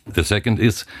 The second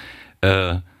is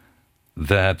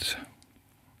that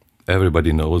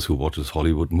everybody knows who watches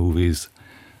Hollywood movies,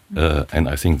 and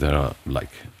I think there are,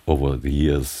 like, over the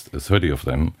years, 30 of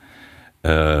them,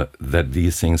 that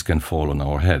these things can fall on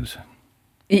our head.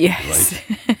 Yes.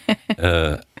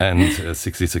 Right? And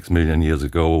 66 million years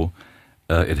ago,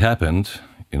 it happened.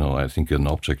 You know, I think an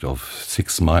object of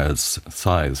 6 miles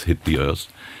size hit the Earth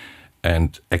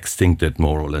and extincted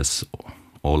more or less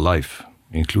all life,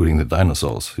 including the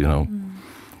dinosaurs, you know.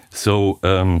 So...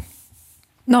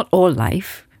 not all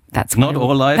life. That's not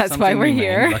all life. That's why we're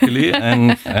here. Luckily,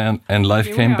 and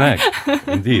life came back.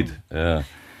 Indeed,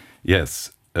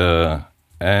 yes.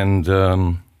 And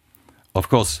of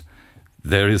course,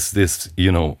 there is this,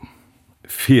 you know,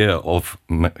 fear of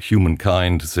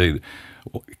humankind to say,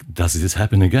 does this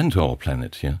happen again to our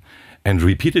planet? Yeah, and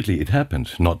repeatedly it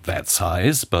happened. Not that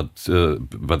size, but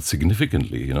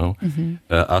significantly. You know,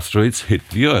 asteroids hit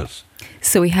the Earth.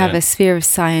 So we have a sphere of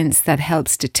science that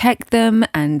helps detect them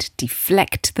and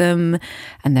deflect them,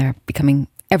 and they're becoming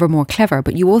ever more clever.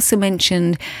 But you also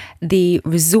mentioned the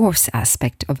resource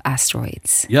aspect of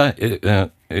asteroids. Yeah,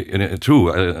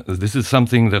 true. This is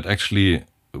something that actually,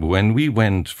 when we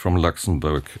went from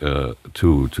Luxembourg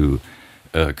to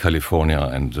California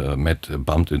and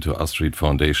bumped into Asteroid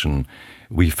Foundation,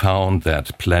 we found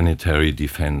that planetary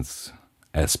defense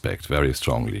aspect very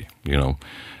strongly, you know.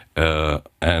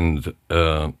 And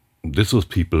this was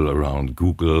people around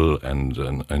Google and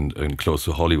close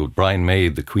to Hollywood. Brian May,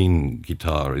 the Queen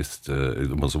guitarist,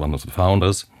 was one of the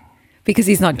founders. Because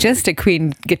he's not just a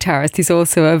Queen guitarist, he's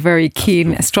also a very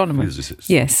keen astronomer. Physicist.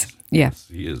 Yes, yeah. Yes,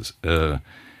 he is.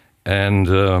 And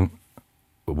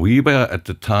we were at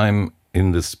the time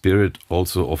in the spirit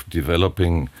also of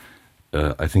developing,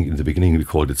 I think in the beginning we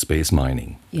called it space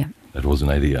mining. Yeah. That was an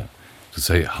idea. To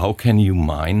say, how can you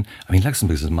mine? I mean,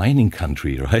 Luxembourg is a mining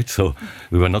country, right? So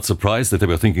we were not surprised that they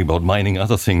were thinking about mining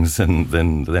other things than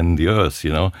the Earth,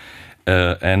 you know.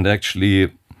 And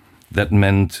actually, that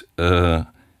meant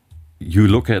you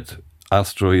look at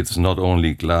asteroids not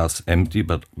only glass empty,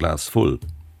 but glass full.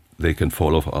 They can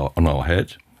fall off on our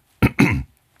head,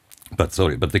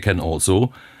 but they can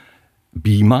also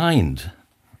be mined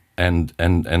and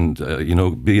you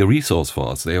know, be a resource for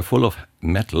us. They are full of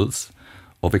metals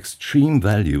of extreme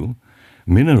value,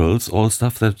 minerals, all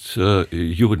stuff that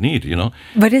you would need, you know.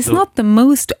 But it's not the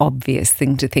most obvious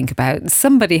thing to think about.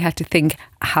 Somebody had to think,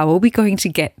 how are we going to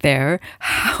get there?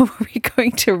 How are we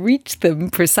going to reach them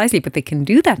precisely? But they can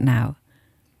do that now.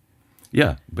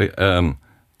 Yeah, but,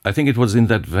 I think it was in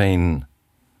that vein,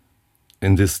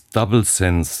 in this double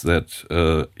sense that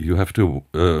you have to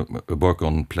work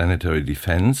on planetary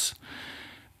defense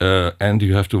and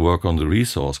you have to work on the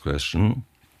resource question.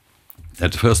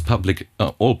 At first,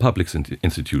 all public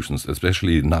institutions,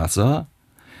 especially NASA,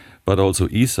 but also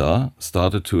ESA,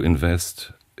 started to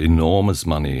invest enormous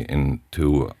money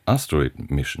into asteroid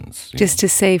missions. Just to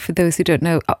say, for those who don't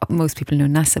know, most people know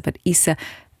NASA, but ESA,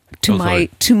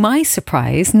 to my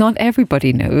surprise, not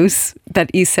everybody knows that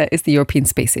ESA is the European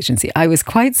Space Agency. I was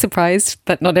quite surprised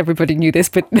that not everybody knew this,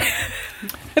 but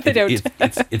they don't.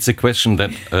 It's a question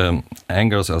that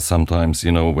angers us sometimes,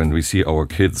 you know, when we see our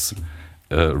kids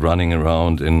running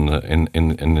around in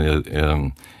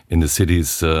the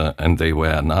cities and they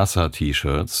wear NASA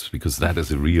T-shirts because that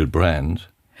is a real brand.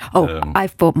 Oh,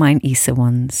 I've bought mine ESA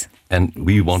ones. And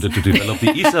we wanted to develop the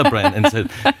ESA brand and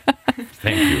said,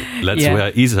 thank you, let's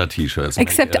wear ESA T-shirts.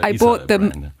 Except I bought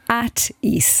them at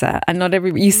ESA, and not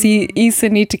everybody. You see, ESA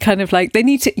need to kind of like,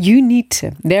 you need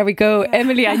to. There we go.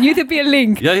 Emily, I knew there'd be a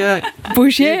link. Yeah.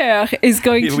 Boucher is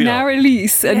going to now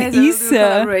release an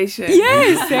ESA.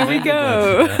 Yes, there we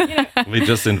go. Yeah. We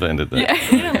just invented that.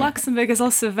 Yeah. You know, Luxembourg is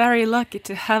also very lucky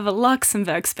to have a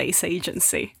Luxembourg Space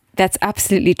Agency. That's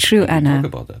absolutely true, Anna.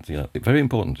 Talk about that, yeah. Very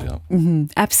important, yeah. Mm-hmm.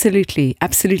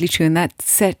 Absolutely true. And that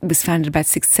set was founded about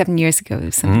 6-7 years ago,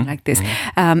 something like this.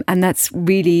 And that's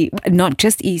really not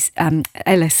just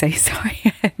LSA,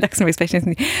 sorry, Luxembourg Space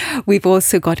Agency. We've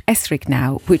also got Asteroid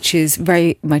now, which is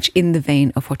very much in the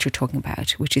vein of what you're talking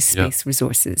about, which is space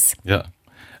resources. Yeah.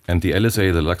 And the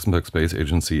LSA, the Luxembourg Space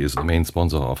Agency, is the main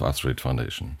sponsor of Asteroid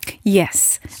Foundation.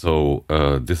 Yes. So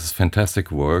this is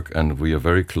fantastic work, and we are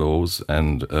very close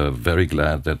and very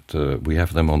glad that we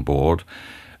have them on board.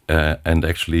 And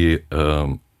actually,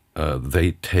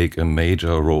 they take a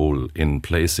major role in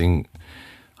placing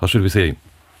how should we say,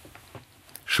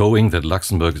 showing that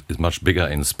Luxembourg is much bigger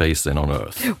in space than on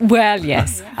Earth. Well,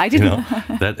 yes, I didn't.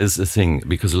 That is the thing,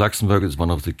 because Luxembourg is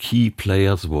one of the key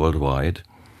players worldwide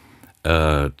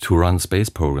to run space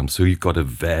programs. So you've got a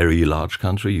very large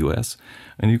country, US,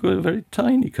 and you've got a very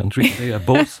tiny country. They are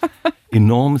both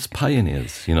enormous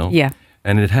pioneers, Yeah.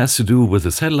 And it has to do with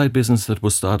the satellite business that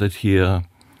was started here,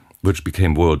 which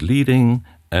became world leading.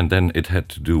 And then it had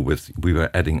to do with, we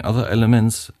were adding other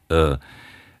elements.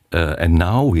 And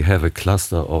now we have a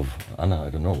cluster of, Anna, I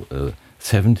don't know,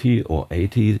 70 or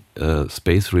 80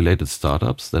 space-related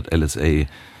startups that LSA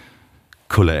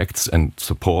collects and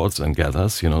supports and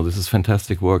gathers. This is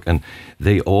fantastic work. And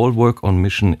they all work on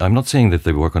mission. I'm not saying that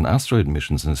they work on asteroid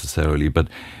missions necessarily, but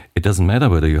it doesn't matter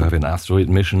whether you have an asteroid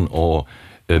mission or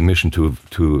a mission to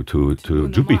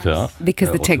Jupiter. Mars. Because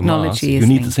the or technology is you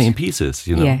need linked. the same pieces,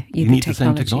 Yeah, you need the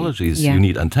same technologies. Yeah. You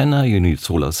need antenna, you need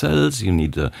solar cells, you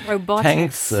need Robotics.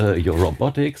 tanks, your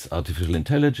robotics, artificial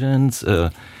intelligence.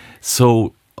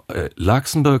 So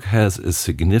Luxembourg has a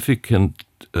significant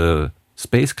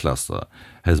space cluster,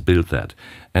 has built that.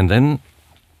 And then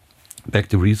back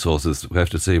to resources, we have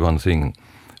to say one thing,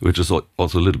 which is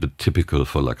also a little bit typical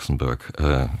for Luxembourg,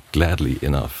 gladly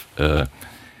enough.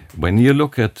 When you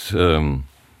look at who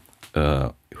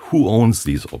owns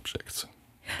these objects,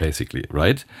 basically,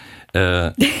 right?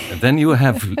 Then you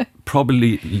have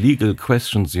probably legal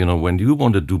questions, when you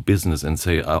want to do business and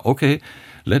say, okay,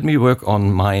 let me work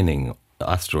on mining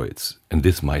asteroids. And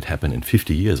this might happen in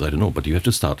 50 years, I don't know, but you have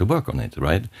to start to work on it,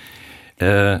 right?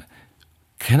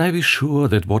 Can I be sure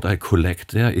that what I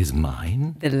collect there is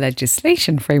mine? The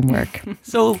legislation framework.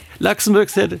 So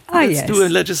Luxembourg said, let's do a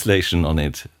legislation on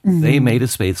it. They made a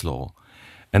space law.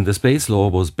 And the space law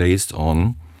was based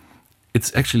on,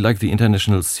 it's actually like the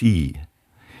international sea.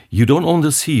 You don't own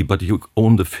the sea, but you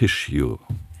own the fish you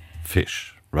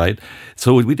fish, right?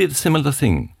 So we did a similar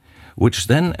thing, which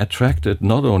then attracted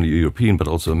not only European, but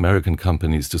also American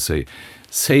companies to say,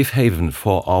 safe haven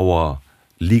for our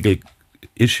legal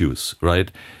issues,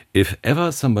 right? If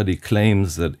ever somebody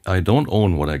claims that I don't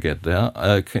own what I get there,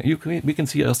 we can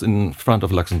see us in front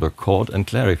of Luxembourg court and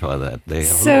clarify that.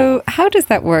 So how does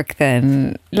that work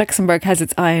then? Luxembourg has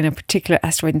its eye on a particular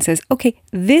asteroid and says, okay,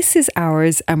 this is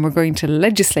ours and we're going to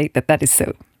legislate that is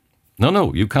so.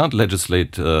 No, you can't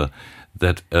legislate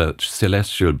that a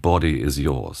celestial body is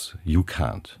yours. You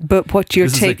can't. But what you're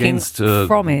taking against,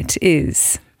 from it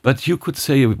is... But you could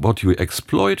say what you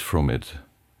exploit from it.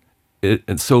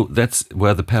 And so that's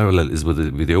where the parallel is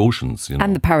with the oceans.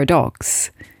 And the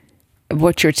paradox.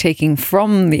 What you're taking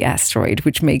from the asteroid,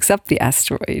 which makes up the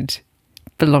asteroid,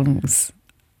 belongs.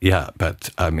 Yeah,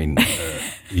 but I mean,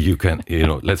 you can,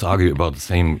 let's argue about the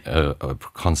same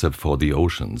concept for the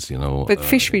oceans, But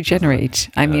fish regenerate.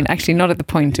 I mean, actually not at the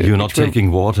point of... You're not taking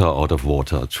water out of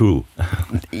water, true.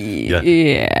 Yeah.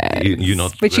 You're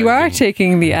not. But you are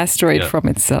taking the asteroid from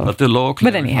itself. But the law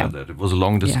anyhow. that. It was a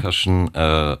long discussion,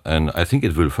 and I think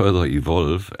it will further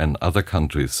evolve, and other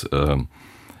countries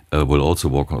will also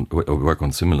work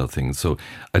on similar things. So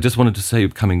I just wanted to say,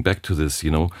 coming back to this,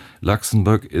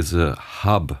 Luxembourg is a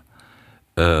hub,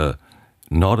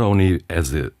 not only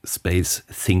as a space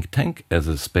think tank, as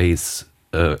a space,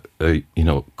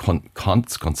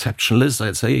 conceptualist,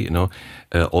 I'd say,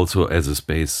 also as a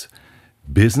space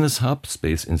business hub,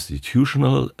 space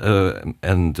institutional,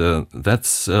 and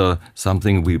that's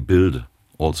something we build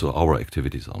also our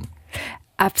activities on.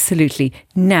 Absolutely.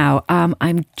 Now,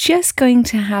 I'm just going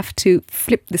to have to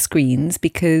flip the screens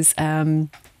because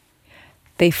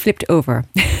they flipped over.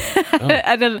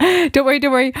 And then, don't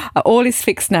worry. All is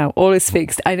fixed now. All is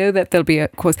fixed. I know that there'll be a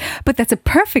course, but that's a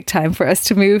perfect time for us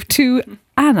to move to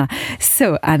Anna.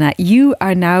 So, Anna, you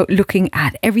are now looking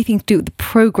at everything to do with the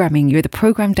programming. You're the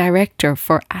program director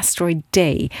for Asteroid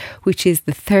Day, which is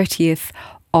the 30th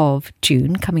of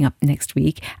June, coming up next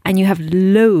week, and you have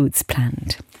loads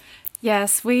planned.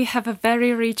 Yes, we have a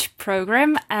very rich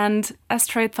program and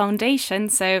Asteroid Foundation.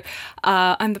 So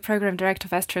I'm the program director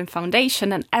of Asteroid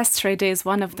Foundation, and Asteroid is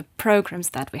one of the programs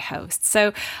that we host.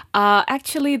 So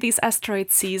actually this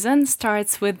asteroid season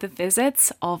starts with the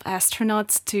visits of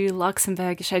astronauts to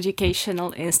Luxembourgish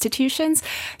educational institutions.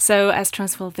 So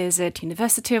astronauts will visit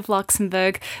University of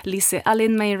Luxembourg, Lycée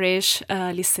Alain Mayrisch,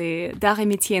 Lycée d'Arts et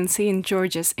Métiers and St.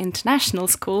 George's International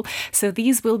School. So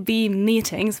these will be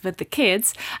meetings with the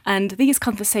kids, and these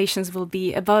conversations will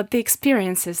be about the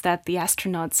experiences that the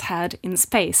astronauts had in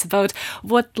space, about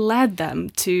what led them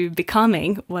to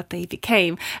becoming what they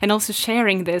became, and also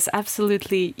sharing this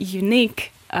absolutely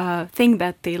unique thing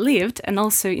that they lived, and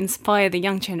also inspire the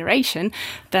young generation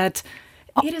that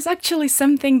It is actually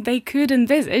something they could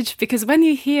envisage, because when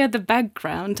you hear the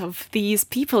background of these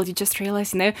people, you just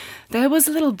realize, there was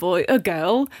a little boy, a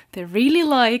girl, they really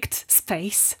liked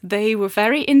space. They were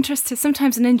very interested,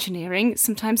 sometimes in engineering,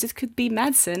 sometimes it could be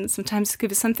medicine, sometimes it could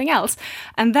be something else.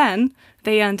 And then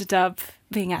they ended up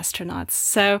being astronauts.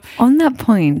 So on that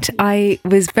point, I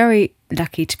was very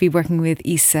lucky to be working with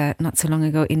ESA not so long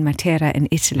ago in Matera in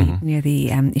Italy, near the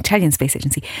Italian Space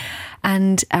Agency.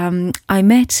 And I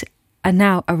met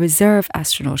a reserve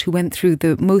astronaut who went through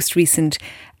the most recent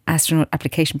astronaut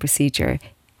application procedure.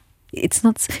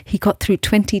 He got through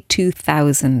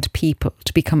 22,000 people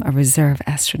to become a reserve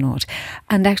astronaut.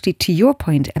 And actually, to your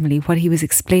point, Emily, what he was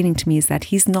explaining to me is that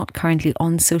he's not currently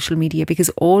on social media because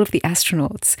all of the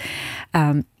astronauts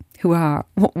who are,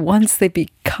 once they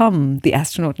become the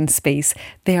astronaut in space,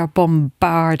 they are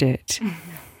bombarded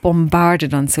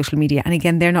on social media. And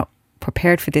again, they're not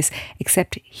prepared for this,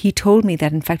 except he told me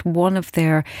that in fact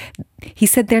he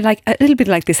said they're like a little bit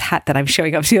like this hat that I'm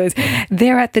showing up to you.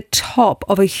 They're at the top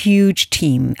of a huge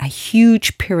team, a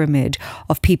huge pyramid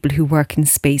of people who work in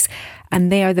space,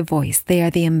 and they are the voice, they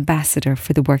are the ambassador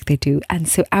for the work they do. And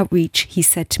so outreach, he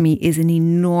said to me, is an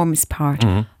enormous part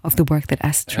of the work that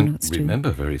astronauts do. Remember,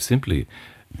 very simply,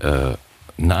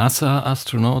 NASA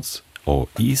astronauts or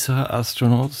ESA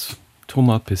astronauts,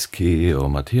 Thomas Pesquet or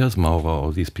Matthias Maurer,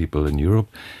 all these people in Europe,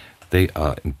 they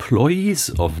are employees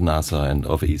of NASA and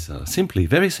of ESA. Simply,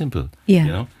 very simple.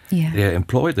 Yeah. They are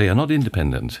employed, they are not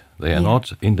independent. They are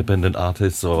not independent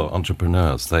artists or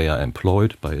entrepreneurs. They are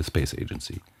employed by a space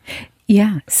agency.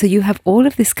 Yeah, so you have all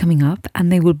of this coming up,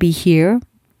 and they will be here,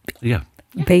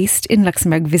 based in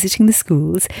Luxembourg, visiting the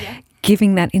schools,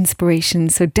 giving that inspiration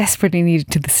so desperately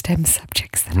needed to the STEM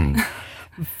subjects that I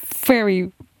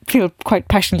feel quite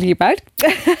passionately about.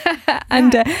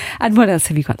 And what else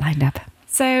have you got lined up?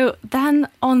 So then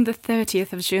on the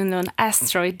 30th of June, on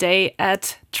Asteroid Day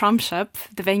at Tramshop,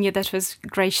 the venue that was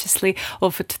graciously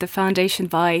offered to the foundation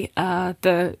by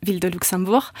the Ville de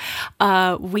Luxembourg,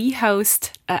 we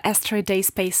host Asteroid Day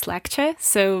Space Lecture.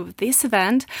 So this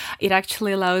event, it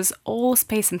actually allows all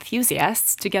space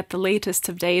enthusiasts to get the latest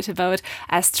update about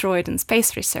asteroid and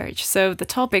space research. So the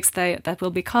topics that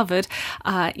will be covered,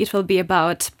 it will be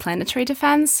about planetary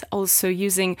defense, also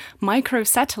using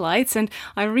microsatellites. And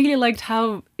I really liked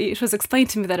how it was explained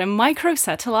to me that a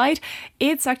microsatellite,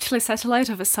 it's actually a satellite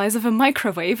of the size of a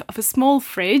microwave, of a small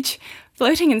fridge,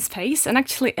 floating in space and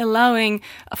actually allowing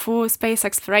for space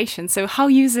exploration. So how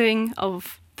using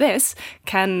of this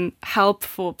can help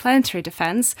for planetary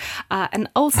defense. And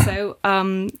also,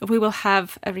 we will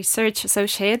have a research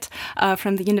associate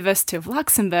from the University of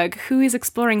Luxembourg who is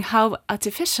exploring how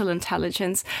artificial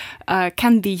intelligence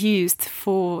can be used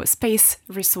for space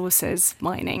resources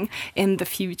mining in the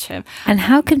future. And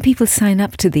how can people sign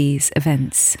up to these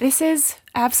events? This is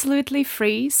absolutely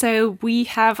free. So we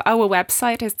have our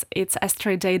website, it's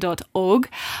asteroidday.org.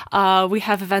 We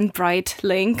have Eventbrite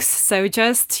links. So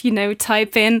just,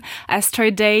 type in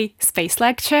Asteroid Day Space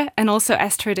Lecture and also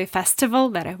Asteroid Day Festival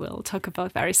that I will talk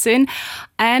about very soon.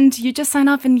 And you just sign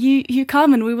up and you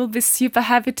come, and we will be super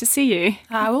happy to see you.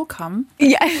 I will come.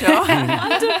 Yeah. Sure.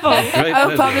 Wonderful.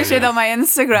 I'll publish it on my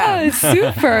Instagram. Oh,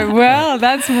 super. Well,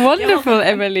 that's wonderful,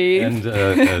 Emily. And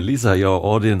Lisa, your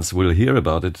audience will hear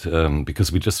about it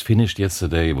because we just finished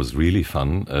yesterday. It was really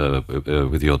fun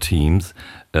with your teams.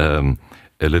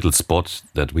 A little spot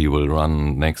that we will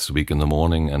run next week in the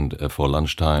morning and for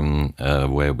lunchtime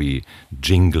where we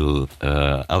jingle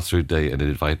Asteroid Day and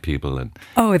invite people. And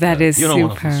that is super.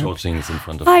 One of the short things in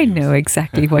front of I you. know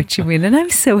exactly what you mean, and I'm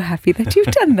so happy that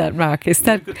you've done that, Marcus.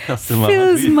 That customer,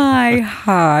 fills my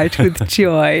heart with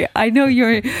joy. I know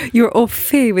you're au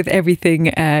fait with everything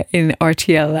in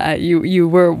RTL. You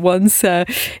were once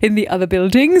in the other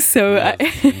building, so.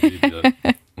 Yes, indeed,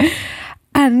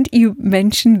 And you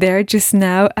mentioned there just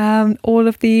now all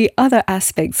of the other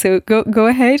aspects. So go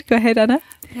ahead, Anna.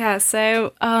 Yeah,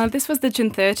 so this was the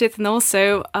June 30th, and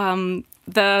also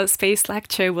the space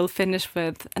lecture will finish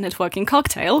with a networking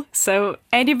cocktail. So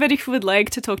anybody who would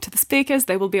like to talk to the speakers,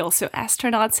 there will be also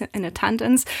astronauts in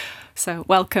attendance. So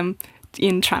welcome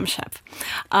in Tramshop.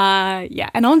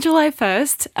 And on July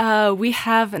 1st, we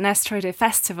have an Asteroid Day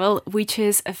Festival, which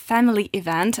is a family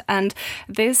event. And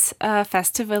this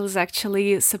festival is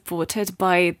actually supported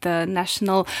by the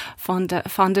National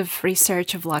Fund of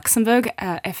Research of Luxembourg,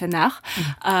 FNR.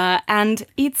 And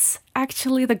it's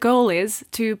actually, the goal is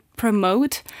to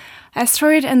promote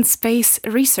asteroid and space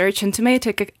research and to make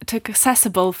it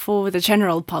accessible for the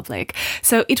general public.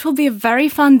 So it will be a very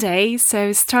fun day.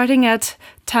 So starting at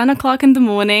 10 o'clock in the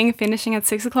morning, finishing at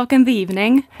 6 o'clock in the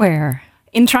evening. Where?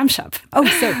 in Tramshap. Oh,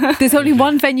 so there's only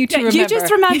one venue to remember. You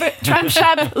just remember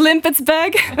Tramshap,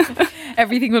 Limpotsburg.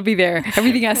 Everything will be there.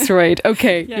 Everything Asteroid.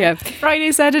 Okay, yeah.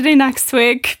 Friday, Saturday next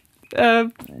week.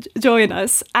 Join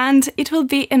us, and it will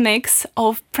be a mix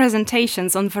of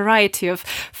presentations on variety of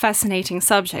fascinating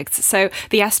subjects. So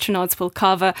the astronauts will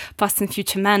cover past and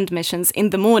future manned missions in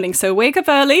the morning, so wake up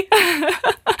early.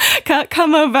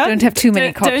 Come over, don't have too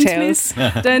many cocktails.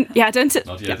 Don't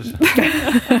Not yet.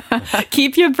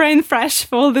 keep your brain fresh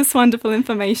for all this wonderful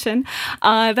information.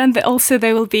 Then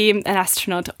there will be an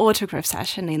astronaut autograph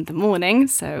session in the morning,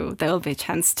 so there will be a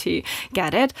chance to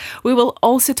get it. We will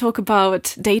also talk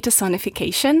about data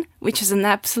sonification, which is an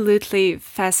absolutely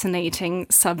fascinating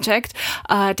subject.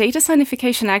 Data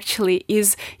sonification actually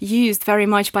is used very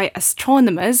much by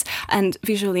astronomers and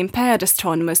visually impaired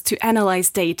astronomers to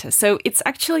analyze data. So it's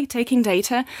actually taking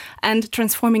data and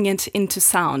transforming it into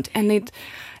sound. And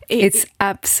it's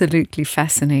absolutely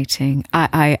fascinating.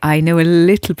 I know a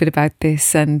little bit about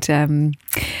this,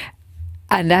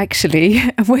 and actually,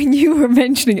 when you were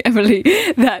mentioning, Emily,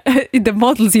 that the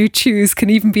models you choose can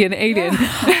even be an alien,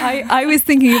 I was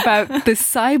thinking about the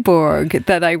cyborg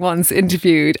that I once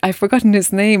interviewed. I've forgotten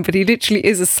his name, but he literally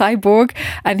is a cyborg,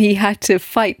 and he had to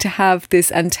fight to have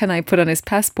this antennae put on his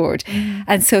passport.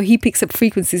 And so he picks up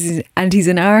frequencies, and he's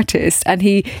an artist, and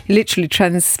he literally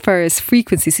transfers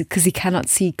frequencies because he cannot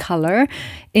see colour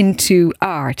into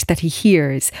art that he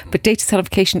hears. But data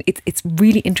sonification, it's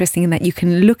really interesting in that you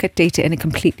can look at data in a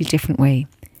completely different way.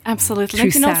 Absolutely. Through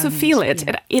You can also sound, feel it.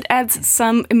 yeah. It adds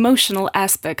some emotional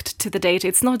aspect to the data.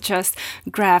 It's not just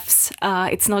graphs.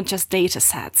 It's not just data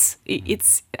sets.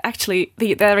 It's actually,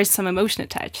 there is some emotion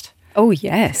attached. Oh,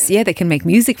 yes. Yeah, they can make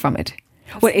music from it.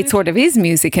 Well, it sort of is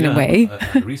music in a way.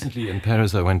 Recently in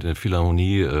Paris, I went to a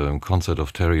Philharmonie concert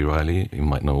of Terry Riley. You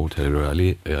might know Terry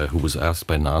Riley, who was asked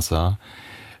by NASA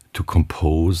to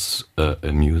compose a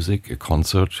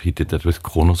concert. He did that with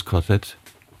Kronos Quartet,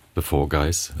 the four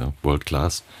guys, world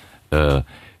class,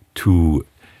 to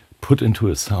put into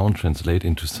a sound, translate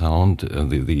into sound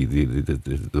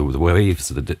the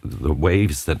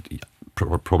waves that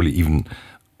probably even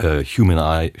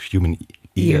human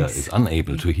ear is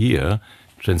unable to hear.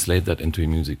 Translate that into a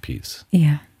music piece.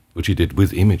 Yeah. Which he did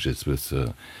with images. Was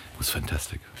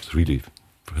fantastic. It was really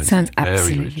sounds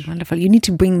absolutely wonderful. You need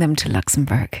to bring them to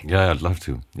Luxembourg. Yeah, I'd love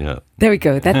to. Yeah. There we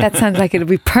go. That sounds like it'll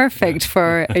be perfect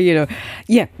for,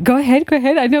 Yeah, go ahead.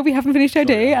 I know we haven't finished our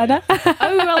day, Anna.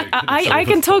 Oh, well, I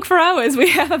can talk for hours. We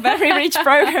have a very rich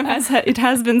program, as it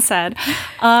has been said.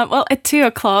 Well, at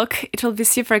 2:00, it will be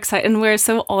super exciting. We're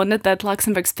so honored that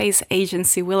Luxembourg Space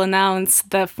Agency will announce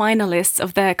the finalists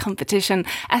of their competition,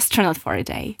 Astronaut for a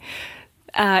Day.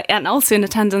 And also in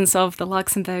attendance of the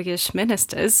Luxembourgish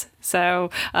ministers. So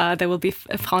there will be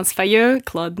Franz Fayeux,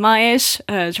 Claude Maïch,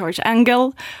 George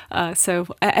Engel. So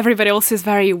everybody also is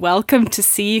very welcome to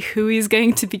see who is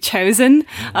going to be chosen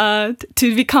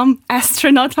to become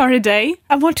astronaut for a day.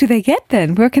 And what do they get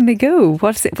then? Where can they go?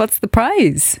 What's the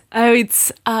prize? Oh,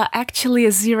 it's actually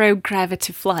a zero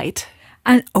gravity flight.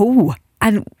 And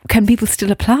can people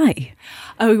still apply?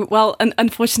 Oh, well,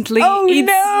 unfortunately,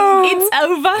 it's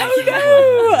over. Oh,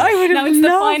 no. I would have Now it's the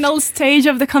final stage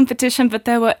of the competition, but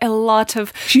there were a lot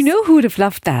of... Do you know who would have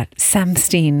loved that? Sam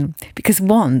Steen. Because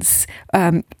once...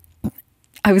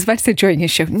 I was about to say during his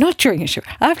show, not during his show,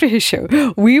 after his show,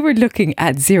 we were looking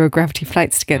at zero gravity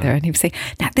flights together, and he was saying,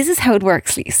 now this is how it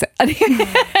works, Lisa. And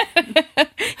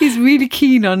he's really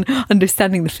keen on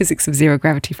understanding the physics of zero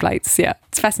gravity flights. Yeah,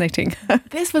 it's fascinating.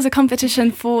 This was a competition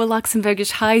for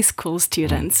Luxembourgish high school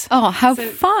students. Oh, how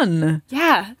fun.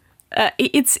 Yeah.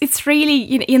 It's really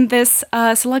in this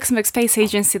so Luxembourg Space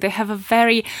Agency, they have a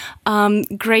very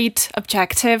great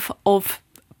objective of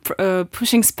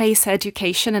pushing space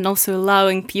education and also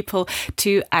allowing people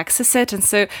to access it. And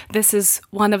so this is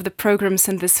one of the programs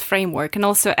in this framework. And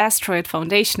also Asteroid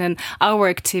Foundation and our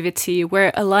activity,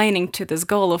 we're aligning to this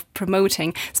goal of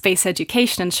promoting space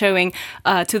education and showing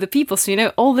to the people.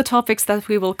 So, all the topics that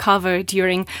we will cover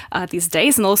during these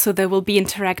days. And also there will be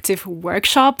interactive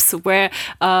workshops where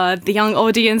the young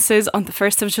audiences on the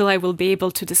 1st of July will be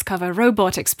able to discover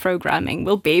robotics programming,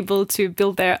 will be able to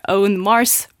build their own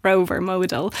Mars rover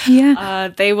model. Yeah.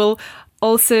 They will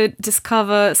also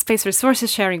discover space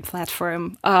resources sharing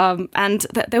platform. And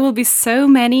there will be so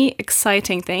many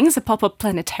exciting things, a pop-up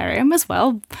planetarium as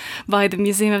well by the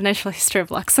Museum of Natural History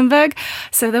of Luxembourg.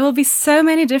 So there will be so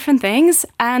many different things.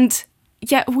 And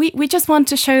yeah, we just want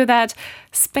to show that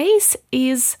space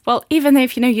is, well, even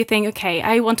if, you think, okay,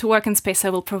 I want to work in space, I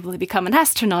will probably become an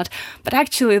astronaut. But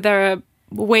actually there are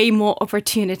way more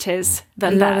opportunities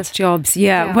than a that. lot of jobs.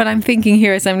 Yeah. What I'm thinking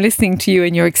here as I'm listening to you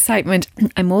and your excitement,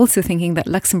 I'm also thinking that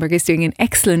Luxembourg is doing an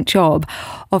excellent job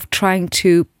of trying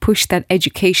to push that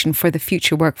education for the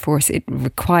future workforce it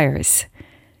requires.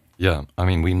 Yeah, I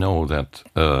mean, we know that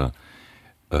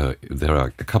there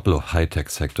are a couple of high-tech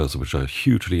sectors which are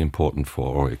hugely important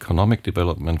for our economic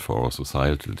development, for our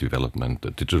societal development,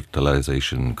 the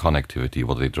digitalization, connectivity,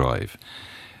 what they drive.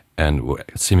 And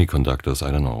semiconductors,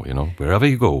 I don't know, wherever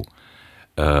you go,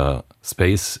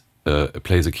 space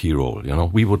plays a key role.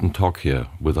 We wouldn't talk here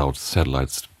without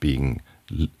satellites being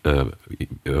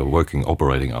working,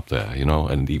 operating up there,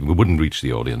 and we wouldn't reach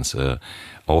the audience.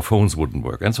 Our phones wouldn't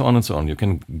work, and so on and so on. You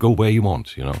can go where you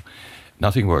want,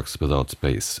 Nothing works without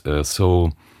space.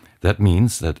 So that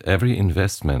means that every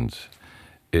investment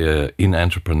in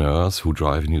entrepreneurs who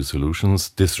drive new solutions,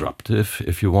 disruptive,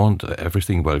 if you want,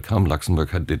 everything welcome.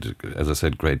 Luxembourg did, as I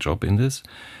said, great job in this.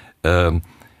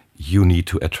 You need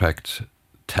to attract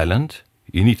talent.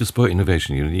 You need to spur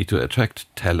innovation. You need to attract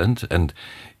talent and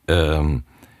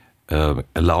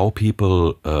allow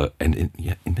people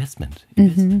investment.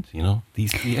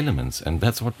 These three elements. And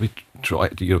that's what we try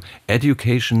to.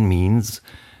 Education means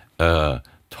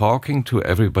talking to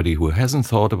everybody who hasn't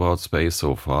thought about space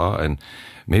so far and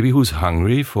maybe who's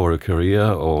hungry for a career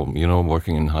or,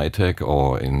 working in high tech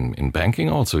or in banking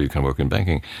also. You can work in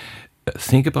banking.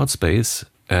 Think about space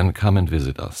and come and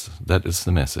visit us. That is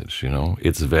the message,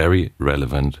 It's very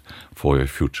relevant for your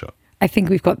future. I think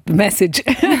we've got the message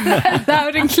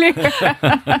loud and clear.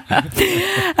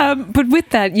 But with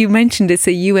that, you mentioned it's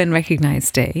a UN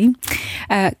recognized day,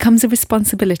 comes a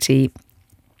responsibility.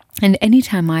 And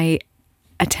anytime I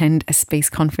attend a space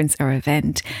conference or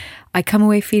event, I come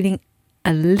away feeling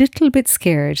a little bit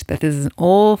scared that there's an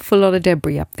awful lot of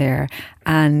debris up there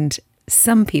and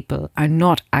some people are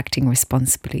not acting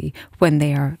responsibly when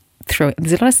they are throwing.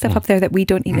 There's a lot of stuff up there that we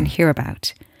don't even hear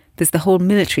about. There's the whole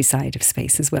military side of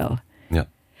space as well. Yeah.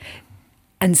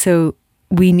 And so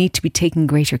we need to be taking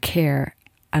greater care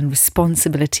and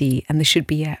responsibility, and there should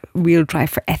be a real drive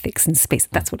for ethics in space.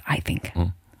 That's what I think.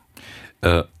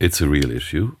 It's a real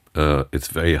issue. It's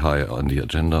very high on the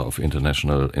agenda of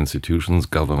international institutions,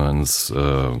 governments,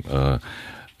 name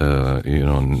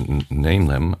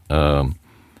them.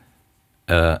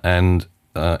 And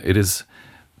it is.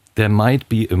 There might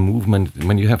be a movement,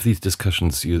 when you have these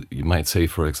discussions, you might say,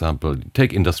 for example,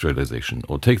 take industrialization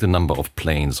or take the number of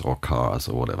planes or cars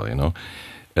or whatever,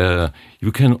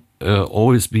 You can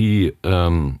always be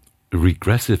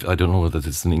regressive, I don't know whether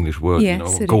that's an English word,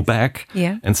 yes, go back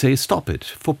Yeah. and say, stop it.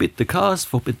 Forbid the cars,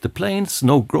 forbid the planes,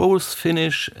 no growth,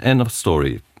 finish, end of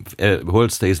story.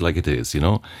 World stays like it is,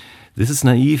 This is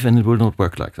naive and it will not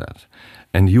work like that.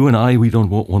 And you and I, we don't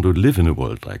want to live in a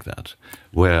world like that,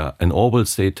 where an Orwell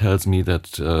state tells me that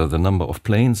the number of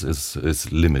planes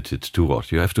is limited to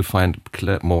what? You have to find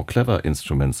more clever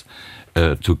instruments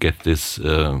to get this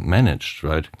managed,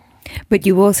 right? But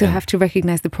you also have to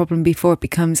recognize the problem before it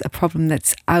becomes a problem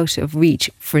that's out of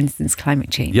reach, for instance,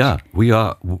 climate change. Yeah, we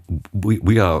are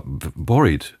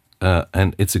worried,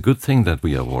 and it's a good thing that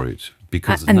we are worried.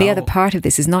 And the other part of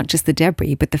this is not just the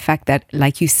debris, but the fact that,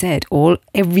 like you said,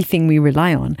 everything we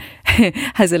rely on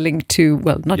has a link to,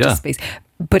 not just space,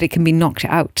 but it can be knocked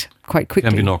out quite quickly.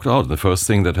 Can be knocked out. The first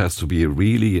thing that has to be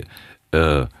really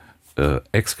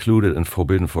excluded and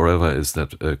forbidden forever is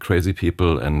that crazy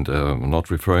people, and I'm not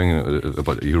referring,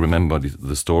 but you remember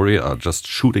the story, are just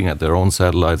shooting at their own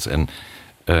satellites and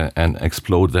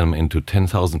explode them into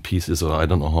 10,000 pieces, or I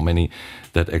don't know how many,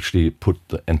 that actually put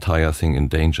the entire thing in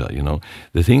danger.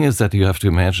 The thing is that you have to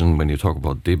imagine, when you talk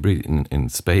about debris in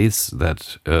space,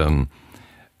 that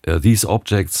these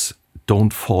objects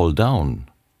don't fall down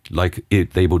like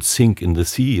they would sink in the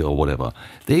sea or whatever.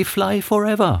 They fly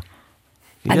forever.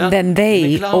 And then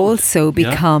they also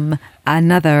become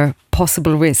another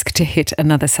possible risk to hit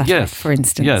another satellite, for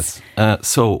instance. Yes.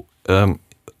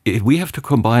 We have to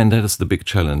combine, that is the big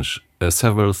challenge,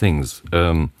 several things.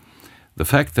 The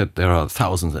fact that there are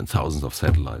thousands and thousands of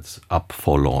satellites up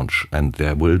for launch, and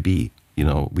there will be,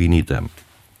 we need them.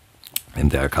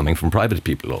 And they're coming from private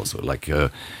people also, like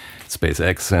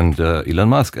SpaceX and Elon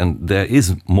Musk. And there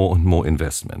is more and more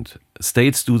investment.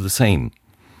 States do the same.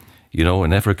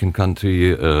 An African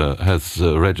country has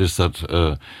registered,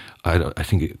 I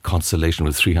think, a constellation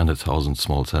with 300,000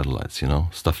 small satellites,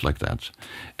 stuff like that.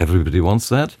 Everybody wants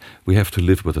that. We have to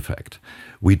live with the fact.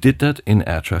 We did that in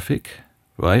air traffic,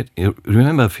 right?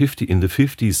 Remember, in the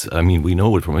 50s, I mean, we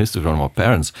know it from history from our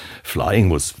parents, flying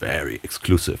was very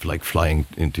exclusive, like flying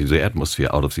into the atmosphere,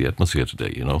 out of the atmosphere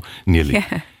today, nearly.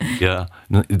 Yeah.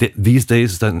 These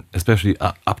days, then, especially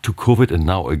up to COVID and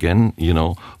now again,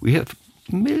 we have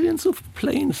millions of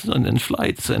planes and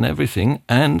flights and everything.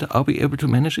 And are we able to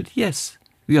manage it? Yes,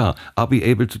 we are. Are we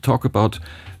able to talk about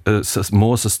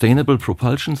more sustainable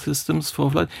propulsion systems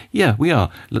for flight? Yeah, we are.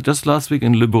 Just last week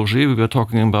in Le Bourget, we were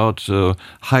talking about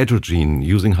hydrogen,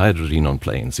 using hydrogen on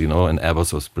planes, and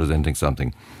Airbus was presenting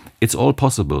something. It's all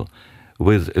possible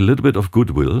with a little bit of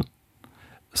goodwill.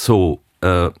 So,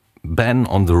 ban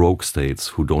on the rogue states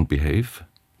who don't behave,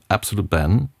 absolute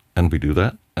ban, and we do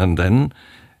that. And then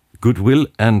goodwill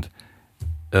and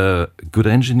good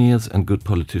engineers and good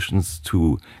politicians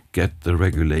to get the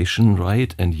regulation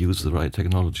right and use the right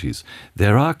technologies.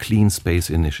 There are clean space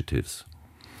initiatives.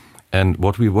 And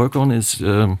what we work on is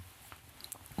to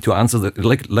answer that,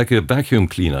 like a vacuum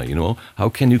cleaner, how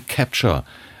can you capture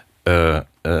the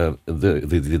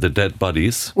dead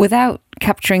bodies without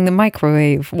capturing the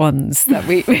microwave ones that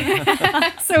we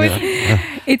so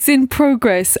it's in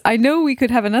progress. I know we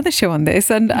could have another show on this,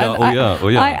 and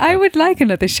I would like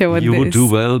another show on this. You would do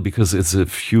well, because it's a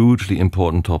hugely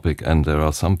important topic, and there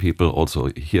are some people also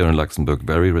here in Luxembourg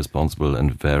very responsible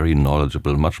and very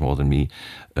knowledgeable, much more than me,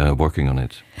 working on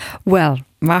it. Well,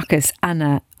 Marcus,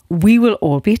 Anna, we will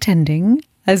all be attending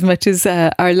as much as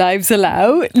our lives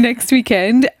allow next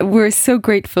weekend. We're so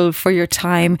grateful for your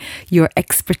time, your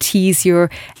expertise, your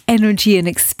energy and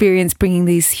experience bringing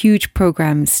these huge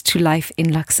programs to life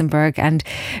in Luxembourg and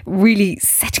really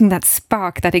setting that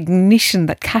spark, that ignition,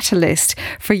 that catalyst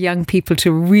for young people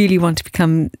to really want to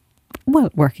become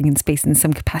working in space in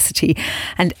some capacity.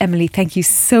 And Emily, thank you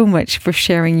so much for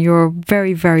sharing your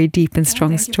very, very deep and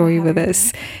strong story with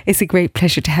us. It's a great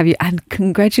pleasure to have you, and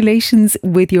congratulations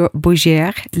with your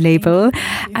Bougier label.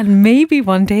 And maybe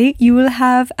one day you will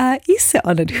have Issa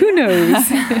on it. Who knows?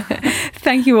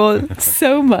 Thank you all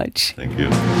so much. Thank you.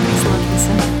 Thanks a lot,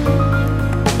 Lisa.